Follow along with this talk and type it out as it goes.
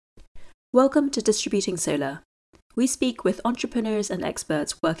Welcome to Distributing Solar. We speak with entrepreneurs and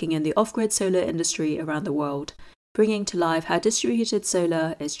experts working in the off-grid solar industry around the world, bringing to life how distributed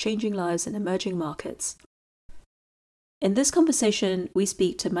solar is changing lives in emerging markets. In this conversation, we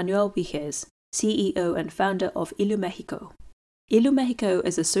speak to Manuel Viges, CEO and founder of Ilumexico. Ilumexico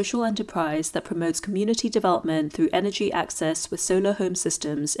is a social enterprise that promotes community development through energy access with solar home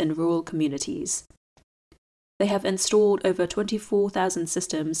systems in rural communities. They have installed over 24,000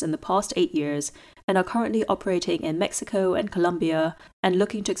 systems in the past 8 years and are currently operating in Mexico and Colombia and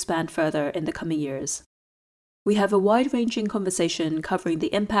looking to expand further in the coming years. We have a wide-ranging conversation covering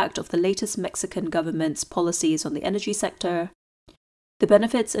the impact of the latest Mexican government's policies on the energy sector, the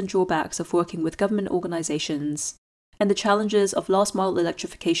benefits and drawbacks of working with government organizations, and the challenges of last-mile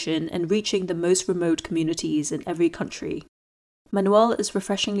electrification and reaching the most remote communities in every country. Manuel is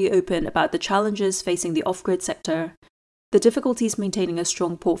refreshingly open about the challenges facing the off-grid sector, the difficulties maintaining a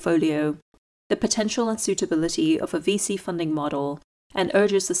strong portfolio, the potential and suitability of a VC funding model, and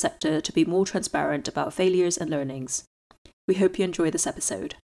urges the sector to be more transparent about failures and learnings. We hope you enjoy this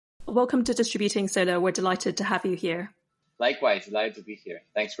episode. Welcome to Distributing Solar. We're delighted to have you here. Likewise, delighted to be here.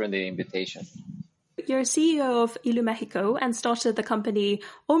 Thanks for the invitation. You're CEO of Ilumexico and started the company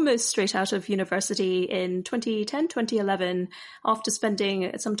almost straight out of university in 2010, 2011, after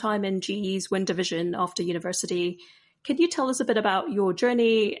spending some time in GE's wind division after university. Can you tell us a bit about your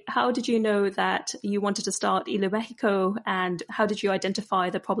journey? How did you know that you wanted to start Ilumexico, and how did you identify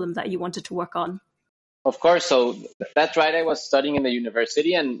the problem that you wanted to work on? Of course. So that's right. I was studying in the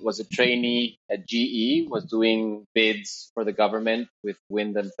university and was a trainee at GE, was doing bids for the government with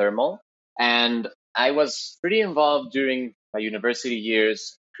wind and thermal. And I was pretty involved during my university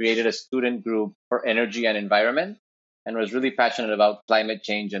years, created a student group for energy and environment, and was really passionate about climate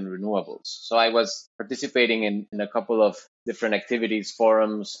change and renewables. So I was participating in a couple of different activities,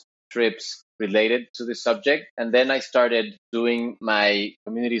 forums, trips related to this subject. And then I started doing my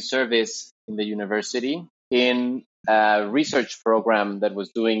community service in the university in a research program that was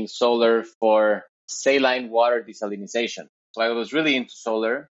doing solar for saline water desalination. So I was really into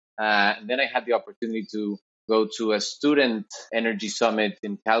solar. Then I had the opportunity to go to a student energy summit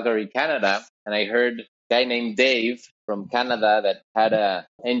in Calgary, Canada. And I heard a guy named Dave from Canada that had an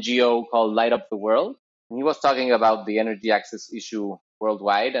NGO called Light Up the World. And he was talking about the energy access issue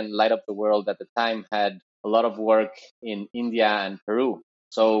worldwide. And Light Up the World at the time had a lot of work in India and Peru.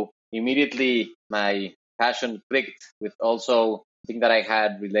 So immediately my passion clicked with also the thing that I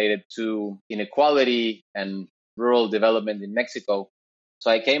had related to inequality and rural development in Mexico. So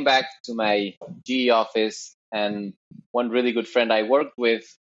I came back to my GE office, and one really good friend I worked with,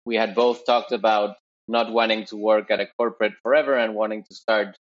 we had both talked about not wanting to work at a corporate forever and wanting to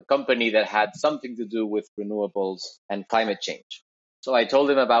start a company that had something to do with renewables and climate change. So I told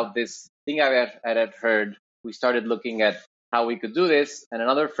him about this thing I had heard. We started looking at how we could do this. And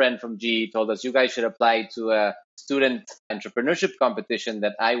another friend from GE told us, you guys should apply to a student entrepreneurship competition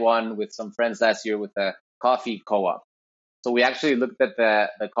that I won with some friends last year with a coffee co-op. So we actually looked at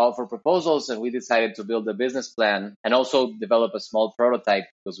the call for proposals, and we decided to build a business plan and also develop a small prototype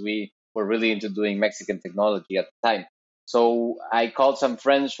because we were really into doing Mexican technology at the time. So I called some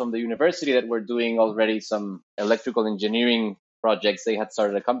friends from the university that were doing already some electrical engineering projects. They had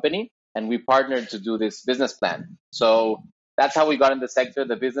started a company, and we partnered to do this business plan. So that's how we got in the sector.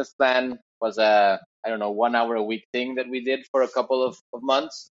 The business plan was a 1 hour a week thing that we did for a couple of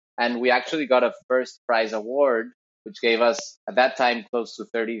months. And we actually got a first prize award, which gave us, at that time, close to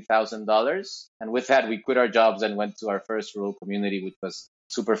 $30,000. And with that, we quit our jobs and went to our first rural community, which was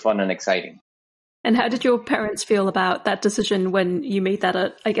super fun and exciting. And how did your parents feel about that decision when you made that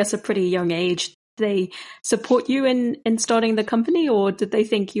at, I guess, a pretty young age? Did they support you in starting the company, or did they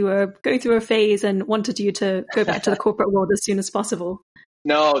think you were going through a phase and wanted you to go back to the corporate world as soon as possible?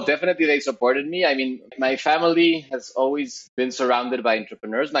 No, definitely they supported me. I mean, my family has always been surrounded by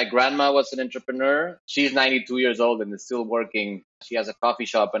entrepreneurs. My grandma was an entrepreneur. She's 92 years old and is still working. She has a coffee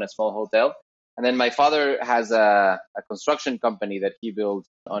shop and a small hotel. And then my father has a construction company that he built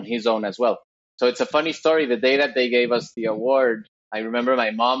on his own as well. So it's a funny story. The day that they gave us the award, I remember my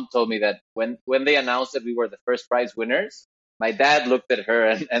mom told me that when they announced that we were the first prize winners, my dad looked at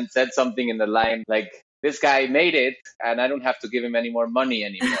her and said something in the line like, this guy made it, and I don't have to give him any more money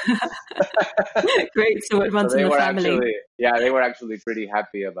anymore. Great. So it runs in the family. They were actually pretty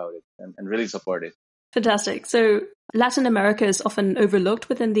happy about it and really supportive. Fantastic. So Latin America is often overlooked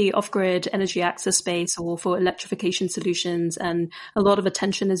within the off-grid energy access space or for electrification solutions, and a lot of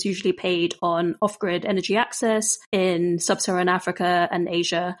attention is usually paid on off-grid energy access in sub-Saharan Africa and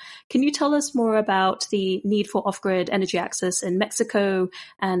Asia. Can you tell us more about the need for off-grid energy access in Mexico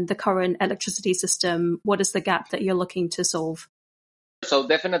and the current electricity system? What is the gap that you're looking to solve? So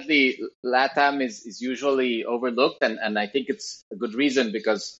definitely LATAM is usually overlooked, and I think it's a good reason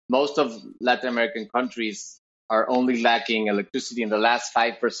because most of Latin American countries are only lacking electricity in the last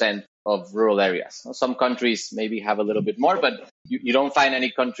 5% of rural areas. Some countries maybe have a little bit more, but you don't find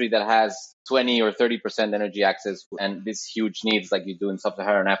any country that has 20 or 30% energy access and these huge needs like you do in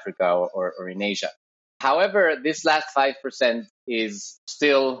sub-Saharan Africa or in Asia. However, this last 5% is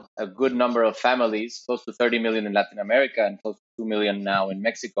still a good number of families, close to 30 million in Latin America and close to 2 million now in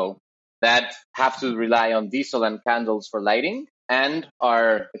Mexico, that have to rely on diesel and candles for lighting and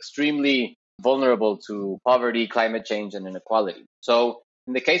are extremely vulnerable to poverty, climate change, and inequality. So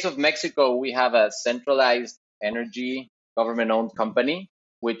in the case of Mexico, we have a centralized energy government-owned company,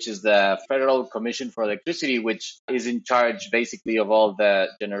 which is the Federal Commission for Electricity, which is in charge basically of all the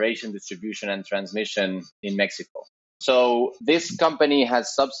generation, distribution, and transmission in Mexico. So this company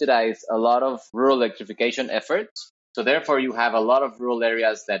has subsidized a lot of rural electrification efforts. So therefore, you have a lot of rural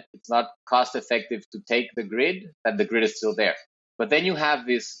areas that it's not cost effective to take the grid, that the grid is still there. But then you have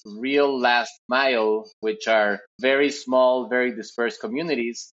this real last mile, which are very small, very dispersed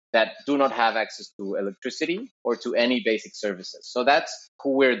communities that do not have access to electricity or to any basic services. So that's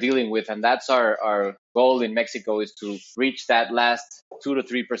who we're dealing with. And that's our goal in Mexico, is to reach that last 2 to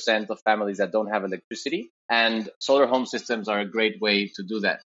 3% of families that don't have electricity. And solar home systems are a great way to do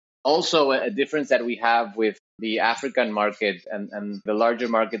that. Also, a difference that we have with the African market and the larger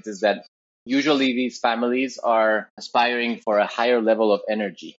markets is that usually these families are aspiring for a higher level of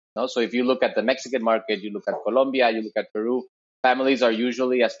energy. So if you look at the Mexican market, you look at Colombia, you look at Peru, families are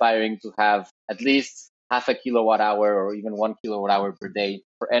usually aspiring to have at least half a kilowatt hour or even 1 kilowatt hour per day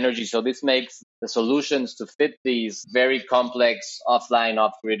for energy. So this makes the solutions to fit these very complex offline,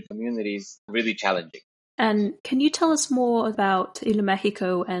 off-grid communities really challenging. And can you tell us more about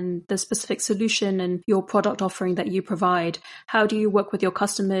Ilumexico and the specific solution and your product offering that you provide? How do you work with your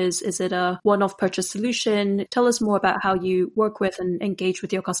customers? Is it a one-off purchase solution? Tell us more about how you work with and engage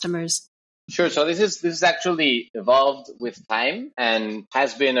with your customers. Sure. So this is actually evolved with time and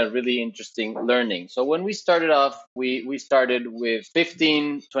has been a really interesting learning. So when we started off, we started with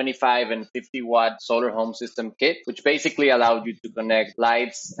 15, 25, and 50 watt solar home system kit, which basically allowed you to connect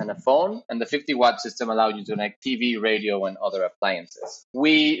lights and a phone. And the 50 watt system allowed you to connect TV, radio, and other appliances.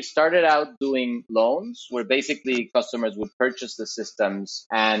 We started out doing loans where basically customers would purchase the systems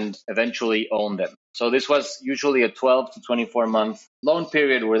and eventually own them. So this was usually a 12 to 24 month loan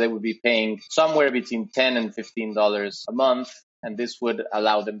period where they would be paying somewhere between $10 and $15 a month. And this would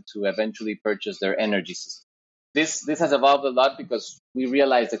allow them to eventually purchase their energy system. This has evolved a lot because we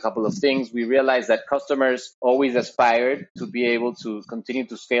realized a couple of things. We realized that customers always aspired to be able to continue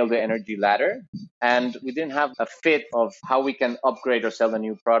to scale the energy ladder. And we didn't have a fit of how we can upgrade or sell a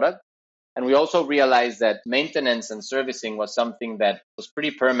new product. And we also realized that maintenance and servicing was something that was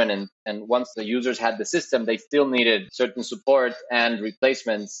pretty permanent. And once the users had the system, they still needed certain support and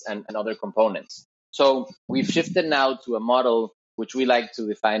replacements and other components. So we've shifted now to a model which we like to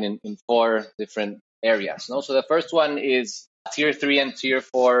define in 4 different areas. So the first one is tier 3 and tier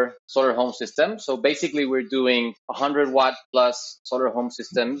 4 solar home systems. So basically we're doing 100 watt plus solar home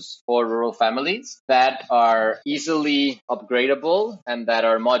systems for rural families that are easily upgradable and that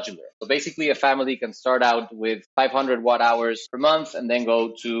are modular. So basically a family can start out with 500 watt hours per month and then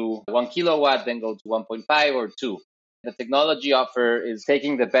go to 1 kilowatt, then go to 1.5 or 2. The technology offer is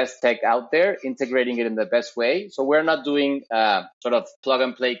taking the best tech out there, integrating it in the best way. So we're not doing a sort of plug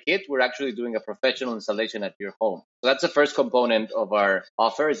and play kit. We're actually doing a professional installation at your home. So that's the first component of our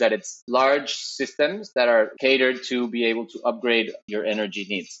offer, is that it's large systems that are catered to be able to upgrade your energy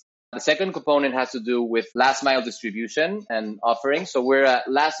needs. The second component has to do with last mile distribution and offering. So we're a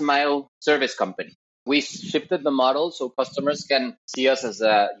last mile service company. We shifted the model so customers can see us as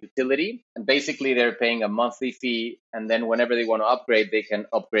a utility, and basically they're paying a monthly fee, and then whenever they want to upgrade, they can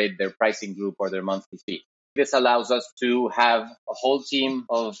upgrade their pricing group or their monthly fee. This allows us to have a whole team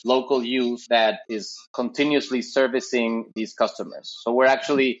of local youth that is continuously servicing these customers. So we're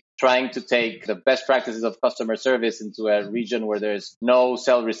actually trying to take the best practices of customer service into a region where there's no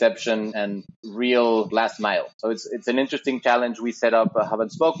cell reception and real last mile. So it's an interesting challenge. We set up a hub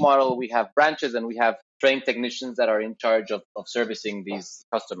and spoke model. We have branches and we have trained technicians that are in charge of servicing these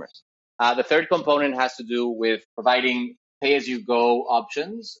customers. The third component has to do with providing pay-as-you-go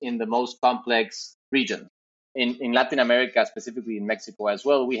options in the most complex regions. In Latin America, specifically in Mexico as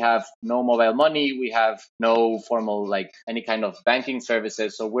well, we have no mobile money, we have no formal any kind of banking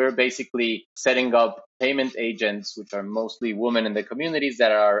services. So we're basically setting up payment agents, which are mostly women in the communities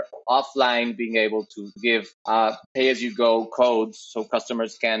that are offline, being able to give pay-as-you-go codes so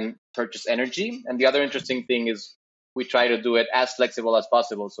customers can purchase energy. And the other interesting thing is we try to do it as flexible as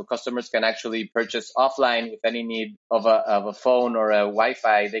possible, so customers can actually purchase offline with any need of a phone or a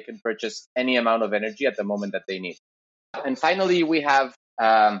Wi-Fi. They can purchase any amount of energy at the moment that they need. And finally, we have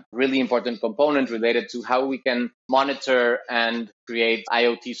really important component related to how we can monitor and create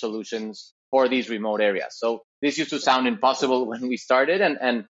IoT solutions for these remote areas. So this used to sound impossible when we started,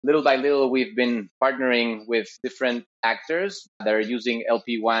 and little by little, we've been partnering with different actors that are using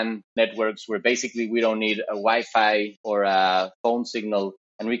LPWAN networks, where basically we don't need a Wi-Fi or a phone signal,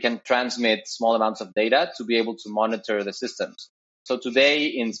 and we can transmit small amounts of data to be able to monitor the systems. So today,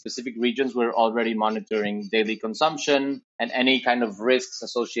 in specific regions, we're already monitoring daily consumption and any kind of risks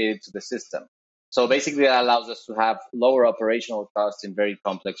associated to the system. So basically, that allows us to have lower operational costs in very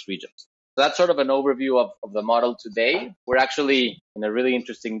complex regions. So that's sort of an overview of the model today. We're actually in a really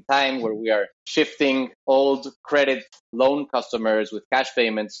interesting time where we are shifting old credit loan customers with cash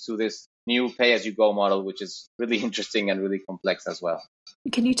payments to this new pay-as-you-go model, which is really interesting and really complex as well.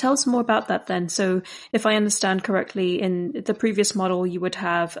 Can you tell us more about that then? So if I understand correctly, in the previous model, you would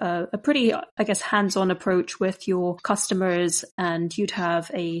have a pretty, hands-on approach with your customers, and you'd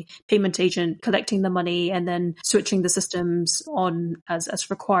have a payment agent collecting the money and then switching the systems on as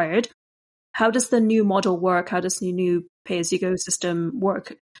required. How does the new model work? How does the new pay-as-you-go system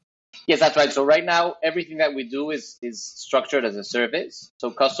work? Yes, that's right. So right now, everything that we do is structured as a service.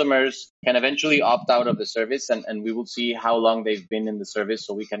 So customers can eventually opt out of the service, and we will see how long they've been in the service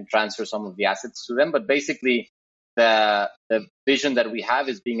so we can transfer some of the assets to them. But basically, the vision that we have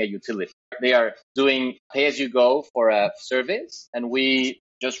is being a utility. They are doing pay-as-you-go for a service, and we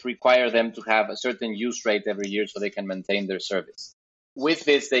just require them to have a certain use rate every year so they can maintain their service. With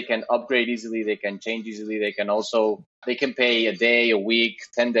this, they can upgrade easily, they can change easily, they can pay a day, a week,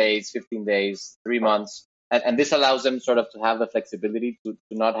 10 days, 15 days, 3 months. And this allows them sort of to have the flexibility to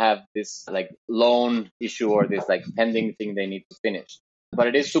not have this loan issue or this pending thing they need to finish. But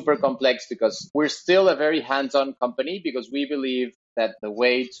it is super complex because we're still a very hands-on company, because we believe that the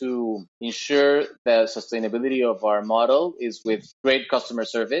way to ensure the sustainability of our model is with great customer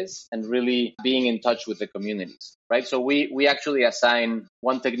service and really being in touch with the communities, right? So we actually assign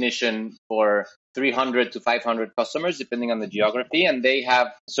one technician for 300 to 500 customers, depending on the geography, and they have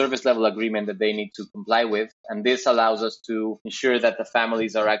a service level agreement that they need to comply with. And this allows us to ensure that the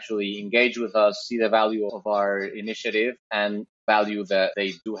families are actually engaged with us, see the value of our initiative, and value that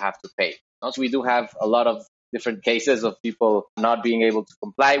they do have to pay. Also, we do have a lot of different cases of people not being able to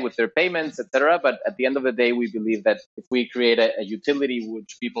comply with their payments, etc. But at the end of the day, we believe that if we create a utility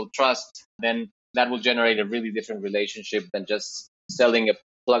which people trust, then that will generate a really different relationship than just selling a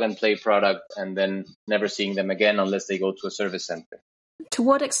plug-and-play product and then never seeing them again unless they go to a service center. To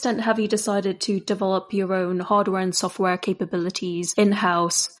what extent have you decided to develop your own hardware and software capabilities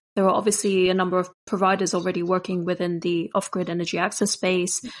in-house? There are obviously a number of providers already working within the off-grid energy access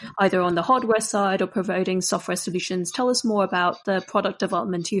space, either on the hardware side or providing software solutions. Tell us more about the product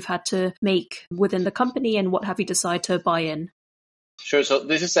development you've had to make within the company, and what have you decided to buy in? Sure. So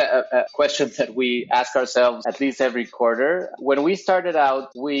this is a question that we ask ourselves at least every quarter. When we started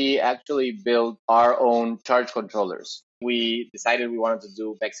out, we actually built our own charge controllers. We decided we wanted to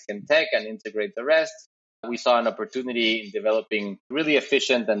do Mexican tech and integrate the rest. We saw an opportunity in developing really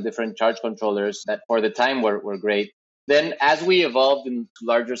efficient and different charge controllers that for the time were great. Then as we evolved into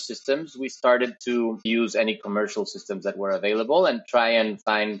larger systems, we started to use any commercial systems that were available and try and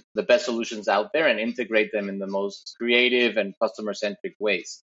find the best solutions out there and integrate them in the most creative and customer-centric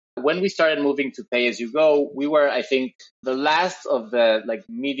ways. When we started moving to pay-as-you-go, we were, I think, the last of the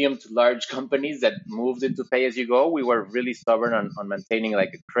medium to large companies that moved into pay-as-you-go. We were really stubborn on maintaining a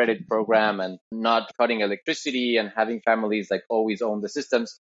credit program and not cutting electricity and having families always own the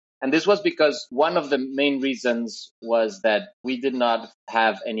systems. And this was because one of the main reasons was that we did not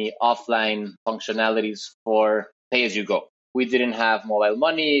have any offline functionalities for pay-as-you-go. We didn't have mobile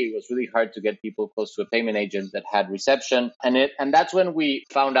money. It was really hard to get people close to a payment agent that had reception. And that's when we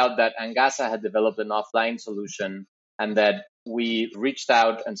found out that Angasa had developed an offline solution, and that we reached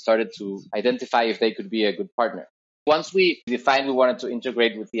out and started to identify if they could be a good partner. Once we defined we wanted to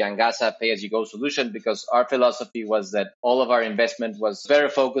integrate with the Angasa pay-as-you-go solution, because our philosophy was that all of our investment was very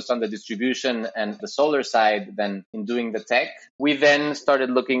focused on the distribution and the solar side than in doing the tech, we then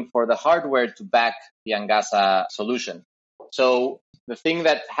started looking for the hardware to back the Angasa solution. So the thing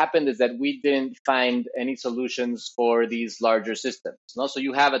that happened is that we didn't find any solutions for these larger systems. No? So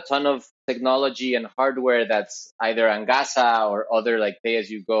you have a ton of technology and hardware that's either Angasa or other like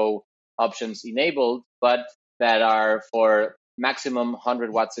pay-as-you-go options enabled, but that are for maximum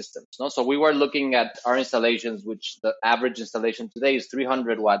 100-watt systems. No? So we were looking at our installations, which the average installation today is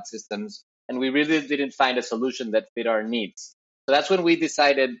 300-watt systems, and we really didn't find a solution that fit our needs. So that's when we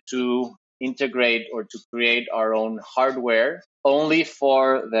decided to integrate or to create our own hardware only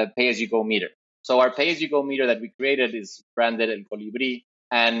for the pay-as-you-go meter. So our pay-as-you-go meter that we created is branded El Colibri.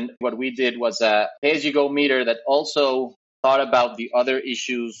 And what we did was a pay-as-you-go meter that also thought about the other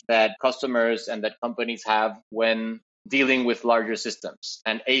issues that customers and that companies have when dealing with larger systems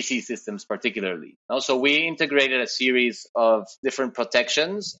and AC systems particularly. Also, we integrated a series of different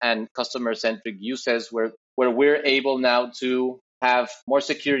protections and customer-centric uses where we're able now to have more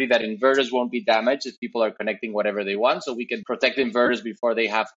security that inverters won't be damaged if people are connecting whatever they want. So we can protect inverters before they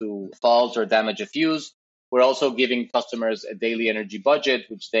have to fault or damage a fuse. We're also giving customers a daily energy budget,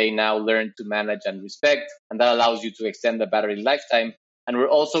 which they now learn to manage and respect. And that allows you to extend the battery lifetime. And we're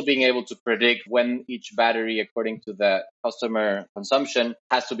also being able to predict when each battery, according to the customer consumption,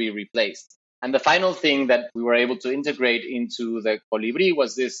 has to be replaced. And the final thing that we were able to integrate into the Colibri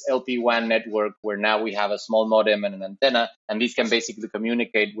was this LPWAN network, where now we have a small modem and an antenna, and these can basically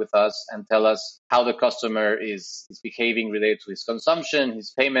communicate with us and tell us how the customer is behaving related to his consumption,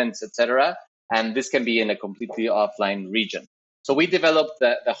 his payments, etc. And this can be in a completely offline region. So we developed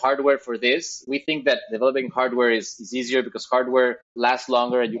the hardware for this. We think that developing hardware is easier because hardware lasts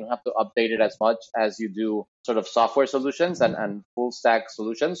longer and you don't have to update it as much as you do sort of software solutions and full stack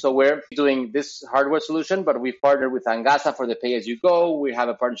solutions. So we're doing this hardware solution, but we've partnered with Angasa for the pay-as-you-go. We have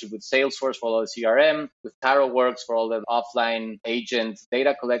a partnership with Salesforce for all the CRM, with TaroWorks for all the offline agent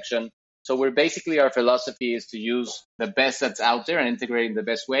data collection. So we're basically, our philosophy is to use the best that's out there and integrate in the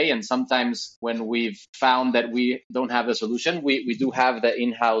best way. And sometimes when we've found that we don't have a solution, we do have the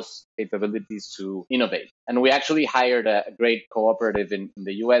in-house capabilities to innovate. And we actually hired a great cooperative in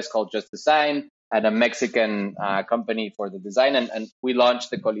the US called Just Design and a Mexican company for the design. And we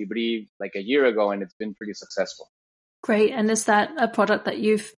launched the Colibri like a year ago, and it's been pretty successful. Great. And is that a product that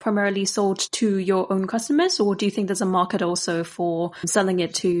you've primarily sold to your own customers, or do you think there's a market also for selling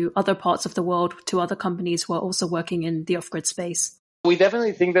it to other parts of the world, to other companies who are also working in the off-grid space? We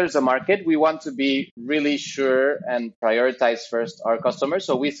definitely think there's a market. We want to be really sure and prioritize first our customers.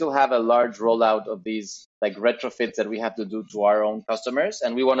 So we still have a large rollout of these like retrofits that we have to do to our own customers.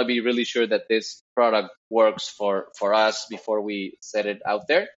 And we want to be really sure that this product works for us before we set it out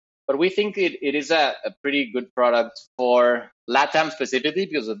there. But we think it is a pretty good product for LATAM specifically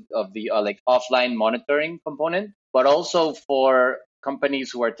because of the like offline monitoring component, but also for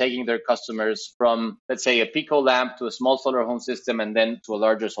companies who are taking their customers from, let's say, a Pico lamp to a small solar home system and then to a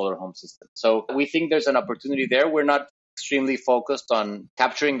larger solar home system. So we think there's an opportunity there. We're not extremely focused on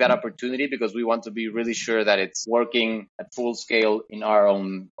capturing that opportunity because we want to be really sure that it's working at full scale in our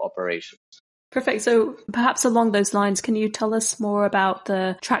own operations. Perfect. So perhaps along those lines, can you tell us more about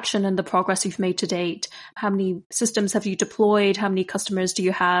the traction and the progress you've made to date? How many systems have you deployed? How many customers do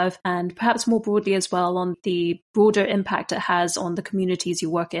you have? And perhaps more broadly as well on the broader impact it has on the communities you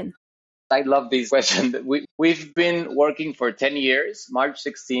work in. I love these questions. We've been working for 10 years. March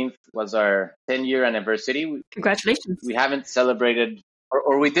 16th was our 10-year anniversary. Congratulations. We haven't celebrated,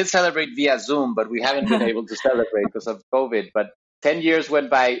 or we did celebrate via Zoom, but we haven't been able to celebrate because of COVID. But 10 years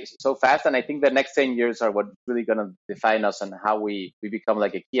went by so fast, and I think the next 10 years are what's really going to define us and how we become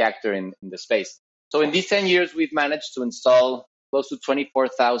like a key actor in the space. So in these 10 years, we've managed to install close to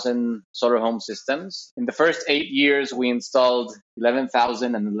 24,000 solar home systems. In the first 8 years, we installed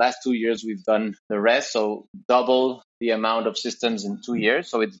 11,000, and in the last 2 years, we've done the rest, so double the amount of systems in 2 years.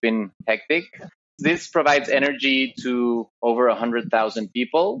 So it's been hectic. This provides energy to over 100,000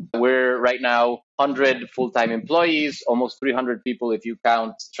 people. We're right now 100 full-time employees, almost 300 people if you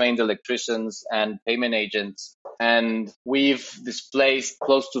count trained electricians and payment agents. And we've displaced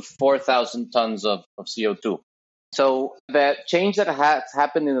close to 4,000 tons of CO2. So the change that has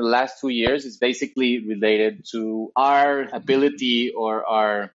happened in the last 2 years is basically related to our ability or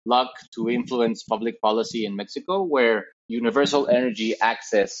our luck to influence public policy in Mexico, where Universal Energy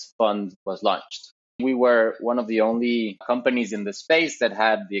Access Fund was launched. We were one of the only companies in the space that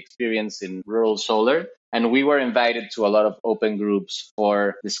had the experience in rural solar, and we were invited to a lot of open groups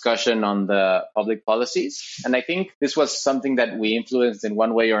for discussion on the public policies. And I think this was something that we influenced in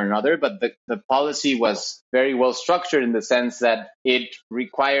one way or another, but the policy was very well structured in the sense that it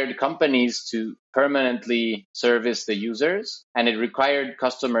required companies to permanently service the users, and it required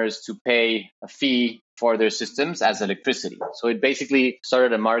customers to pay a fee for their systems as electricity. So it basically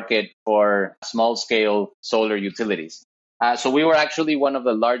started a market for small-scale solar utilities. So we were actually one of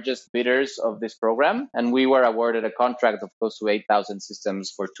the largest bidders of this program, and we were awarded a contract of close to 8,000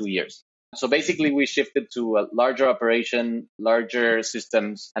 systems for 2 years. So basically, we shifted to a larger operation, larger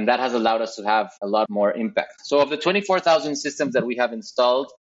systems, and that has allowed us to have a lot more impact. So of the 24,000 systems that we have installed,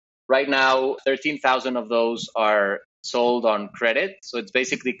 right now, 13,000 of those are sold on credit. So it's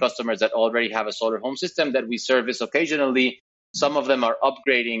basically customers that already have a solar home system that we service occasionally. Some of them are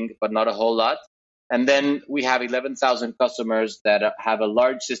upgrading, but not a whole lot. And then we have 11,000 customers that have a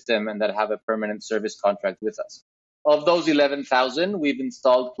large system and that have a permanent service contract with us. Of those 11,000, we've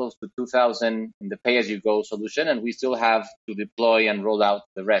installed close to 2,000 in the pay-as-you-go solution, and we still have to deploy and roll out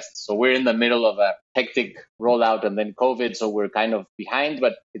the rest. So we're in the middle of a hectic rollout and then COVID, so we're kind of behind,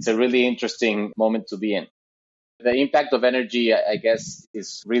 but it's a really interesting moment to be in. The impact of energy, I guess,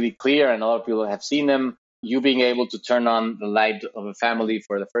 is really clear, and a lot of people have seen them. You being able to turn on the light of a family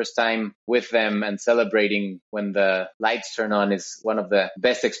for the first time with them and celebrating when the lights turn on is one of the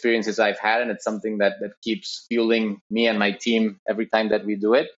best experiences I've had. And it's something that keeps fueling me and my team every time that we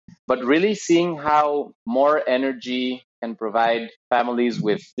do it. But really seeing how more energy can provide families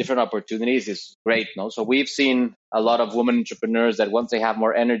with different opportunities is great. No? So we've seen a lot of women entrepreneurs that once they have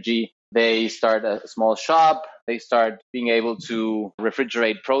more energy, they start a small shop, they start being able to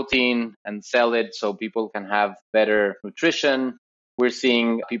refrigerate protein and sell it so people can have better nutrition. We're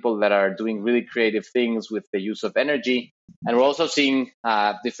seeing people that are doing really creative things with the use of energy. And we're also seeing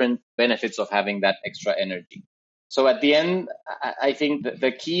different benefits of having that extra energy. So at the end, I think that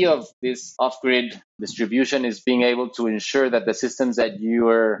the key of this off-grid distribution is being able to ensure that the systems that you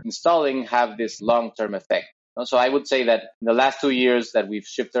are installing have this long-term effect. So I would say that in the last 2 years that we've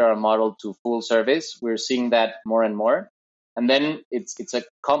shifted our model to full service, we're seeing that more and more. And then it's a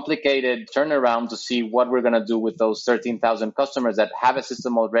complicated turnaround to see what we're going to do with those 13,000 customers that have a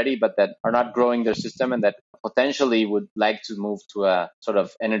system already, but that are not growing their system and that potentially would like to move to a sort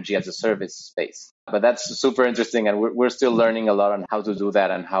of energy as a service space. But that's super interesting. And we're still learning a lot on how to do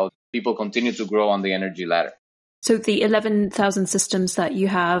that and how people continue to grow on the energy ladder. So the 11,000 systems that you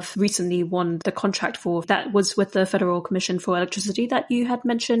have recently won the contract for, that was with the Federal Commission for Electricity that you had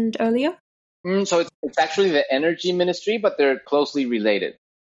mentioned earlier? So it's actually the Energy Ministry, but they're closely related.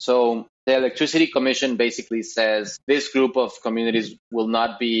 So the Electricity Commission basically says this group of communities will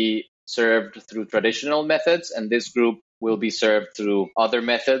not be served through traditional methods, and this group will be served through other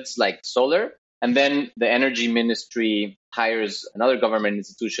methods like solar. And then the Energy Ministry hires another government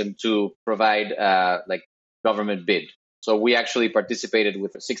institution to provide government bid. So we actually participated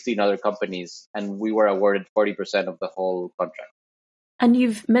with 16 other companies, and we were awarded 40% of the whole contract. And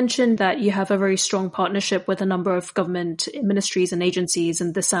you've mentioned that you have a very strong partnership with a number of government ministries and agencies,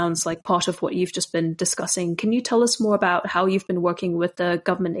 and this sounds like part of what you've just been discussing. Can you tell us more about how you've been working with the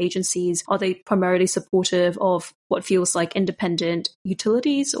government agencies? Are they primarily supportive of what feels like independent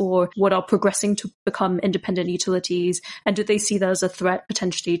utilities, or what are progressing to become independent utilities? And do they see that as a threat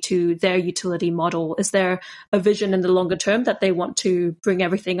potentially to their utility model? Is there a vision in the longer term that they want to bring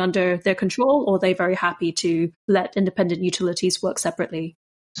everything under their control, or are they very happy to let independent utilities work separately?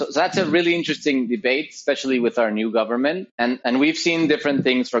 So that's a really interesting debate, especially with our new government. And we've seen different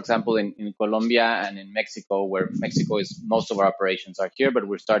things, for example, in Colombia and in Mexico, where Mexico is most of our operations are here, but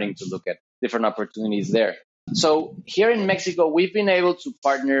we're starting to look at different opportunities there. So here in Mexico, we've been able to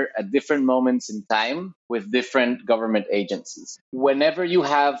partner at different moments in time with different government agencies. Whenever you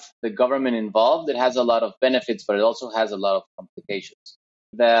have the government involved, it has a lot of benefits, but it also has a lot of complications.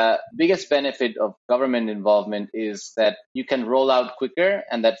 The biggest benefit of government involvement is that you can roll out quicker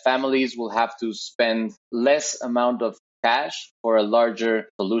and that families will have to spend less amount of cash for a larger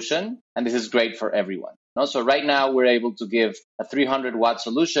solution. And this is great for everyone. So right now we're able to give a 300-watt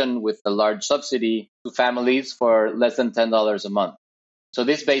solution with a large subsidy to families for less than $10 a month. So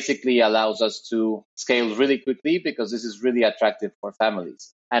this basically allows us to scale really quickly because this is really attractive for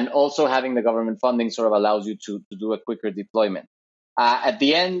families. And also having the government funding sort of allows you to do a quicker deployment. At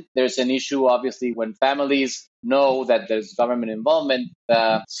the end, there's an issue, obviously, when families know that there's government involvement,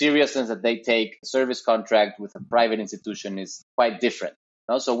 the seriousness that they take a service contract with a private institution is quite different.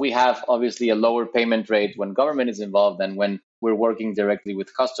 So we have, obviously, a lower payment rate when government is involved than when we're working directly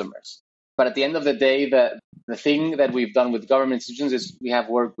with customers. But at the end of the day, the thing that we've done with government institutions is we have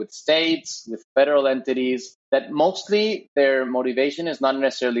worked with states, with federal entities, that mostly their motivation is not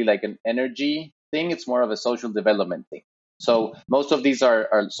necessarily like an energy thing. It's more of a social development thing. So most of these are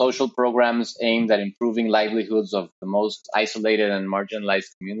social programs aimed at improving livelihoods of the most isolated and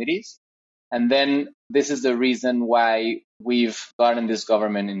marginalized communities. And then this is the reason why we've gotten this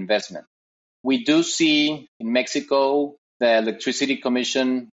government investment. We do see in Mexico, the Electricity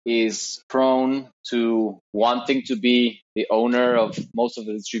Commission is prone to wanting to be the owner of most of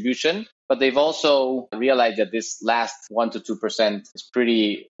the distribution, but they've also realized that this last 1% to 2% is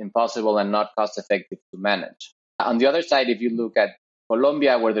pretty impossible and not cost effective to manage. On the other side, if you look at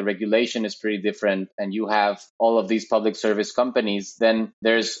Colombia, where the regulation is pretty different and you have all of these public service companies, then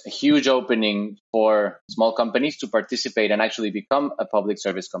there's a huge opening for small companies to participate and actually become a public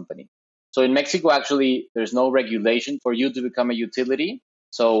service company. So in Mexico, actually, there's no regulation for you to become a utility.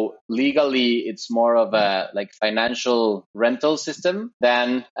 So legally, it's more of a like financial rental system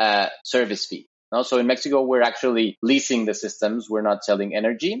than a service fee. So in Mexico, we're actually leasing the systems. We're not selling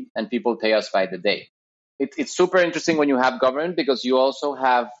energy, and people pay us by the day. It's super interesting when you have government because you also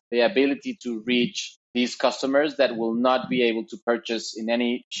have the ability to reach these customers that will not be able to purchase in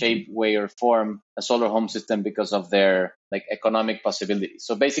any shape, way, or form a solar home system because of their like economic possibilities.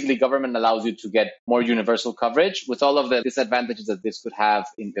 So basically, government allows you to get more universal coverage with all of the disadvantages that this could have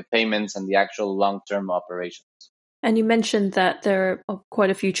in the payments and the actual long-term operations. And you mentioned that there are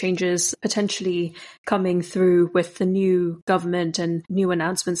quite a few changes potentially coming through with the new government and new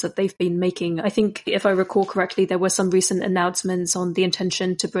announcements that they've been making. I think, if I recall correctly, there were some recent announcements on the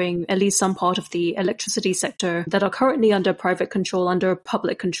intention to bring at least some part of the electricity sector that are currently under private control, under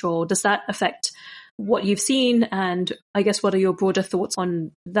public control. Does that affect what you've seen? And I guess, what are your broader thoughts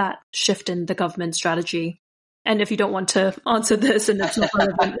on that shift in the government strategy? And if you don't want to answer this and it's not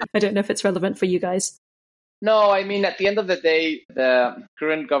relevant, I don't know if it's relevant for you guys. No, I mean, at the end of the day, the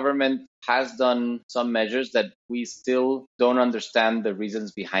current government has done some measures that we still don't understand the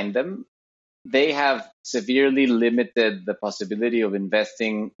reasons behind them. They have severely limited the possibility of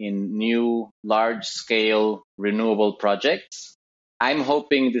investing in new large-scale renewable projects. I'm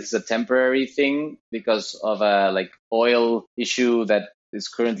hoping this is a temporary thing because of a like oil issue that is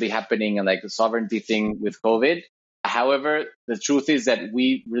currently happening and like the sovereignty thing with COVID. However, the truth is that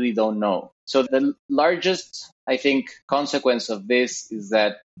we really don't know. So the largest, I think, consequence of this is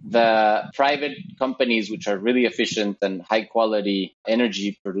that the private companies, which are really efficient and high quality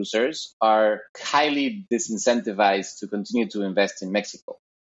energy producers, are highly disincentivized to continue to invest in Mexico.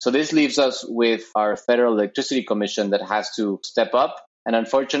 So this leaves us with our Federal Electricity Commission that has to step up. And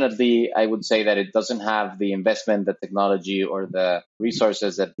unfortunately, I would say that it doesn't have the investment, the technology, or the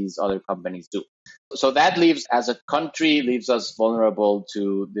resources that these other companies do. So that leaves, as a country, leaves us vulnerable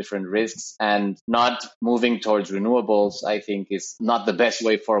to different risks, and not moving towards renewables, I think, is not the best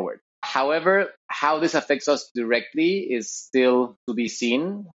way forward. However, how this affects us directly is still to be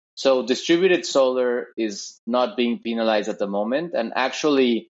seen. So distributed solar is not being penalized at the moment. And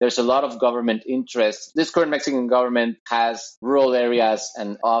actually, there's a lot of government interest. This current Mexican government has rural areas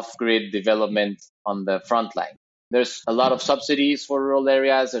and off-grid development on the front line. There's a lot of subsidies for rural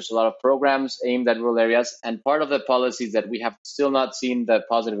areas. There's a lot of programs aimed at rural areas. And part of the policies that we have still not seen the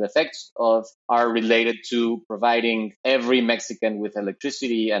positive effects of are related to providing every Mexican with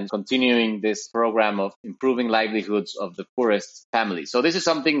electricity and continuing this program of improving livelihoods of the poorest families. So this is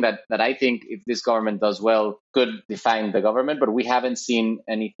something that I think, if this government does well, could define the government, but we haven't seen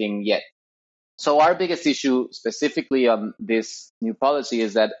anything yet. So our biggest issue specifically on this new policy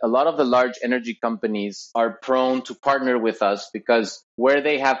is that a lot of the large energy companies are prone to partner with us because where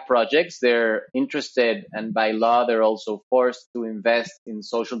they have projects, they're interested, and by law, they're also forced to invest in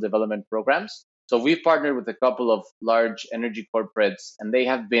social development programs. So we've partnered with a couple of large energy corporates, and they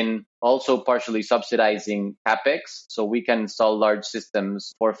have been also partially subsidizing CapEx, so we can install large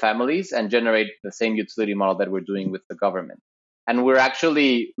systems for families and generate the same utility model that we're doing with the government. And we're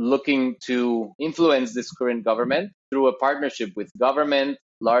actually looking to influence this current government through a partnership with government,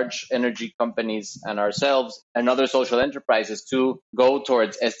 large energy companies, and ourselves and other social enterprises to go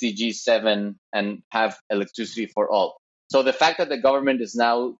towards SDG 7 and have electricity for all. So the fact that the government is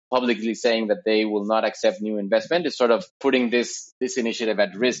now publicly saying that they will not accept new investment is sort of putting this initiative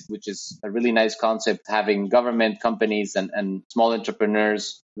at risk, which is a really nice concept, having government, companies, and small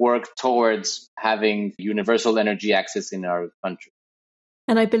entrepreneurs work towards having universal energy access in our country.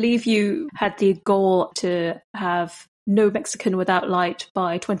 And I believe you had the goal to have no Mexican without light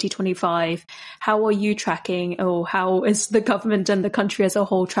by 2025. How are you tracking, or how is the government and the country as a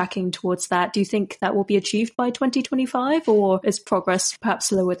whole tracking towards that? Do you think that will be achieved by 2025, or is progress perhaps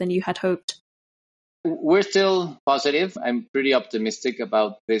slower than you had hoped? We're still positive. I'm pretty optimistic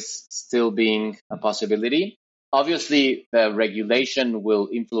about this still being a possibility. Obviously, the regulation will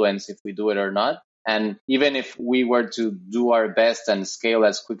influence if we do it or not. And even if we were to do our best and scale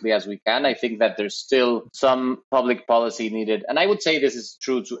as quickly as we can, I think that there's still some public policy needed. And I would say this is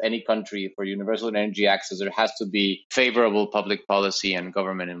true to any country. For universal energy access, there has to be favorable public policy and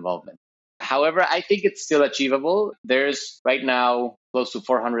government involvement. However, I think it's still achievable. There's right now close to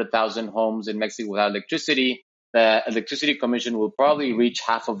 400,000 homes in Mexico without electricity. The Electricity Commission will probably reach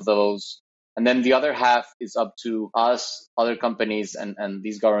half of those. And then the other half is up to us, other companies, and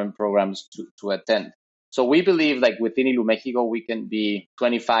these government programs to attend. So we believe like within Ilu Mexico, we can be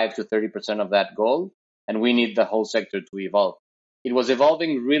 25 to 30% of that goal. And we need the whole sector to evolve. It was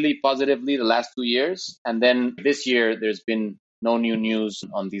evolving really positively the last 2 years. And then this year, there's been no new news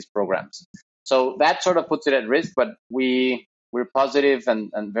on these programs. So that sort of puts it at risk, but we're positive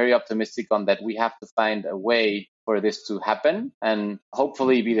and very optimistic on that. We have to find a way for this to happen and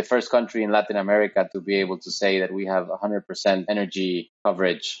hopefully be the first country in Latin America to be able to say that we have 100% energy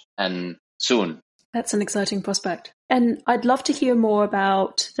coverage and soon. That's an exciting prospect. And I'd love to hear more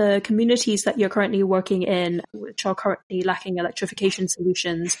about the communities that you're currently working in, which are currently lacking electrification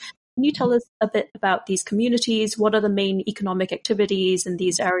solutions. Can you tell us a bit about these communities? What are the main economic activities in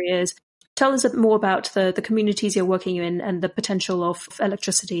these areas? Tell us a bit more about the communities you're working in and the potential of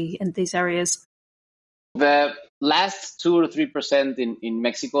electricity in these areas. The last 2 or 3% in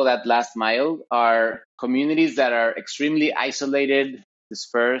Mexico, that last mile, are communities that are extremely isolated,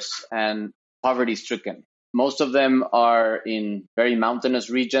 dispersed, and poverty-stricken. Most of them are in very mountainous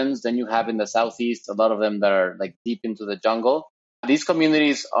regions. Then you have in the southeast, a lot of them that are like deep into the jungle. These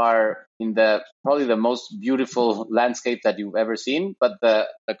communities are in probably the most beautiful landscape that you've ever seen, but the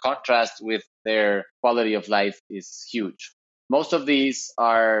contrast with their quality of life is huge. Most of these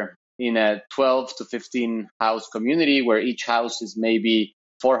are in a 12 to 15 house community where each house is maybe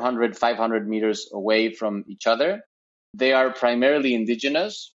 400, 500 meters away from each other. They are primarily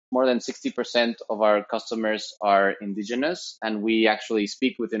indigenous. More than 60% of our customers are indigenous, and we actually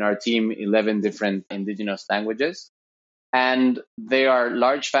speak within our team 11 different indigenous languages. And they are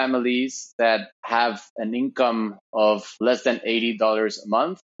large families that have an income of less than $80 a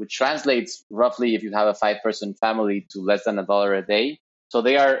month, which translates roughly, if you have a 5-person family, to less than $1 a day. So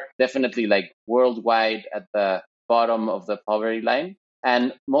they are definitely like worldwide at the bottom of the poverty line.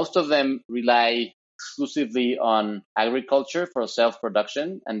 And most of them rely exclusively on agriculture for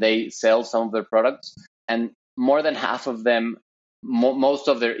self-production, and they sell some of their products. And more than half of them, most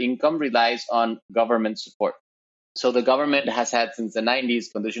of their income relies on government support. So the government has had since the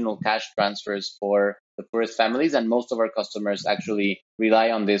 90s conditional cash transfers for the poorest families, and most of our customers actually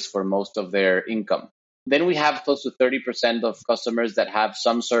rely on this for most of their income. Then we have close to 30% of customers that have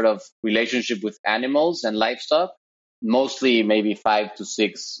some sort of relationship with animals and livestock, mostly maybe 5 to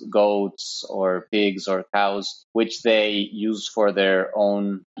 6 goats or pigs or cows, which they use for their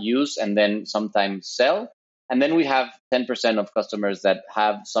own use and then sometimes sell. And then we have 10% of customers that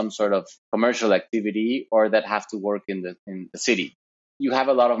have some sort of commercial activity or that have to work in the city. You have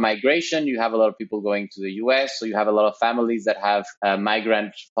a lot of migration. You have a lot of people going to the US. So you have a lot of families that have a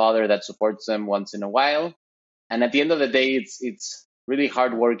migrant father that supports them once in a while. And at the end of the day, it's really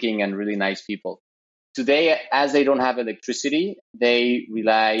hardworking and really nice people. Today, as they don't have electricity, they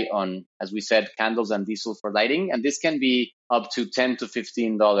rely on, as we said, candles and diesel for lighting. And this can be up to $10 to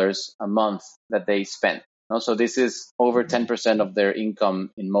 $15 a month that they spend. So this is over 10% of their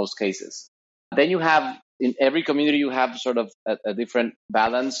income in most cases. Then you have, in every community, you have sort of a different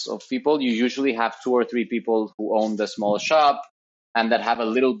balance of people. You usually have 2 or 3 people who own the small shop and that have a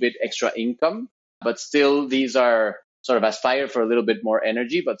little bit extra income. But still, these are sort of aspire for a little bit more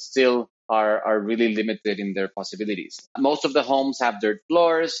energy, but still are really limited in their possibilities. Most of the homes have dirt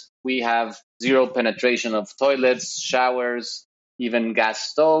floors. We have zero penetration of toilets, showers, even gas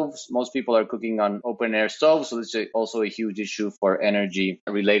stoves. Most people are cooking on open air stoves. So this is also a huge issue for energy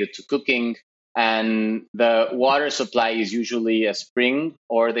related to cooking. And the water supply is usually a spring,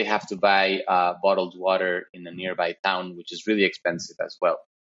 or they have to buy bottled water in a nearby town, which is really expensive as well.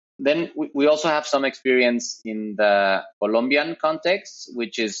 Then we also have some experience in the Colombian context,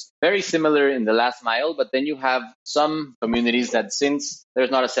 which is very similar in the last mile. But then you have some communities that, since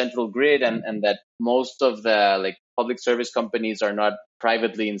there's not a central grid and that most of the public service companies are not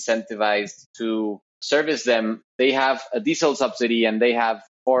privately incentivized to service them, they have a diesel subsidy and they have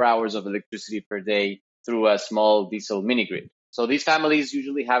 4 hours of electricity per day through a small diesel mini grid. So these families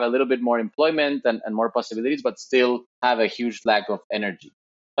usually have a little bit more employment and more possibilities, but still have a huge lack of energy.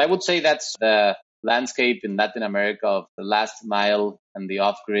 I would say that's the landscape in Latin America of the last mile and the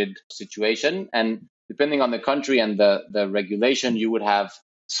off-grid situation. And depending on the country and the regulation, you would have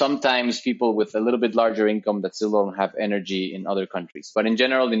sometimes people with a little bit larger income that still don't have energy in other countries. But in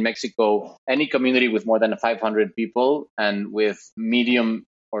general, in Mexico, any community with more than 500 people and with medium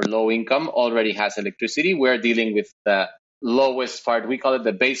or low income already has electricity. We're dealing with the lowest part. We call it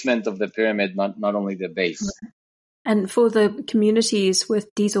the basement of the pyramid, not only the base. And for the communities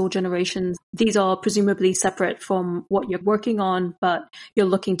with diesel generations, these are presumably separate from what you're working on, but you're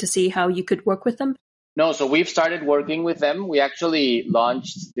looking to see how you could work with them? No, so we've started working with them. We actually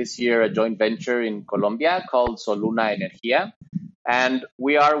launched this year a joint venture in Colombia called Soluna Energía. And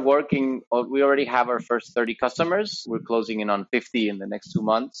we are working, we already have our first 30 customers. We're closing in on 50 in the next 2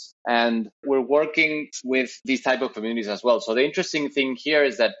 months. And we're working with these type of communities as well. So the interesting thing here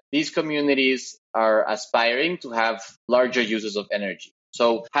is that these communities are aspiring to have larger uses of energy.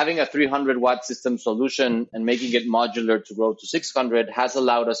 So having a 300 watt system solution and making it modular to grow to 600 has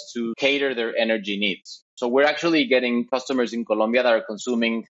allowed us to cater their energy needs. So we're actually getting customers in Colombia that are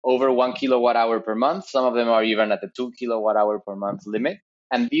consuming over 1 kilowatt hour per month. Some of them are even at the 2 kilowatt hour per month limit.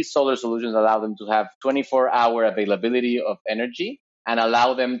 And these solar solutions allow them to have 24-hour availability of energy and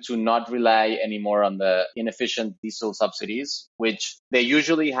allow them to not rely anymore on the inefficient diesel subsidies, which they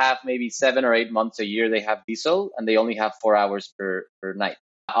usually have maybe 7 or 8 months a year. They have diesel and they only have 4 hours per night.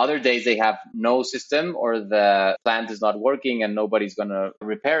 Other days they have no system or the plant is not working and nobody's going to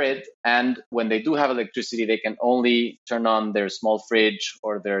repair it. And when they do have electricity, they can only turn on their small fridge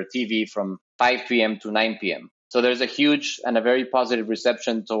or their TV from 5 p.m. to 9 p.m. So there's a huge and a very positive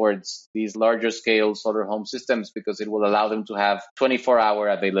reception towards these larger scale solar home systems because it will allow them to have 24-hour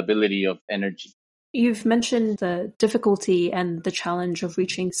availability of energy. You've mentioned the difficulty and the challenge of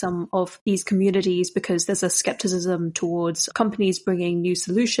reaching some of these communities because there's a skepticism towards companies bringing new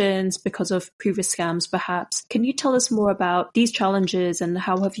solutions because of previous scams, perhaps. Can you tell us more about these challenges and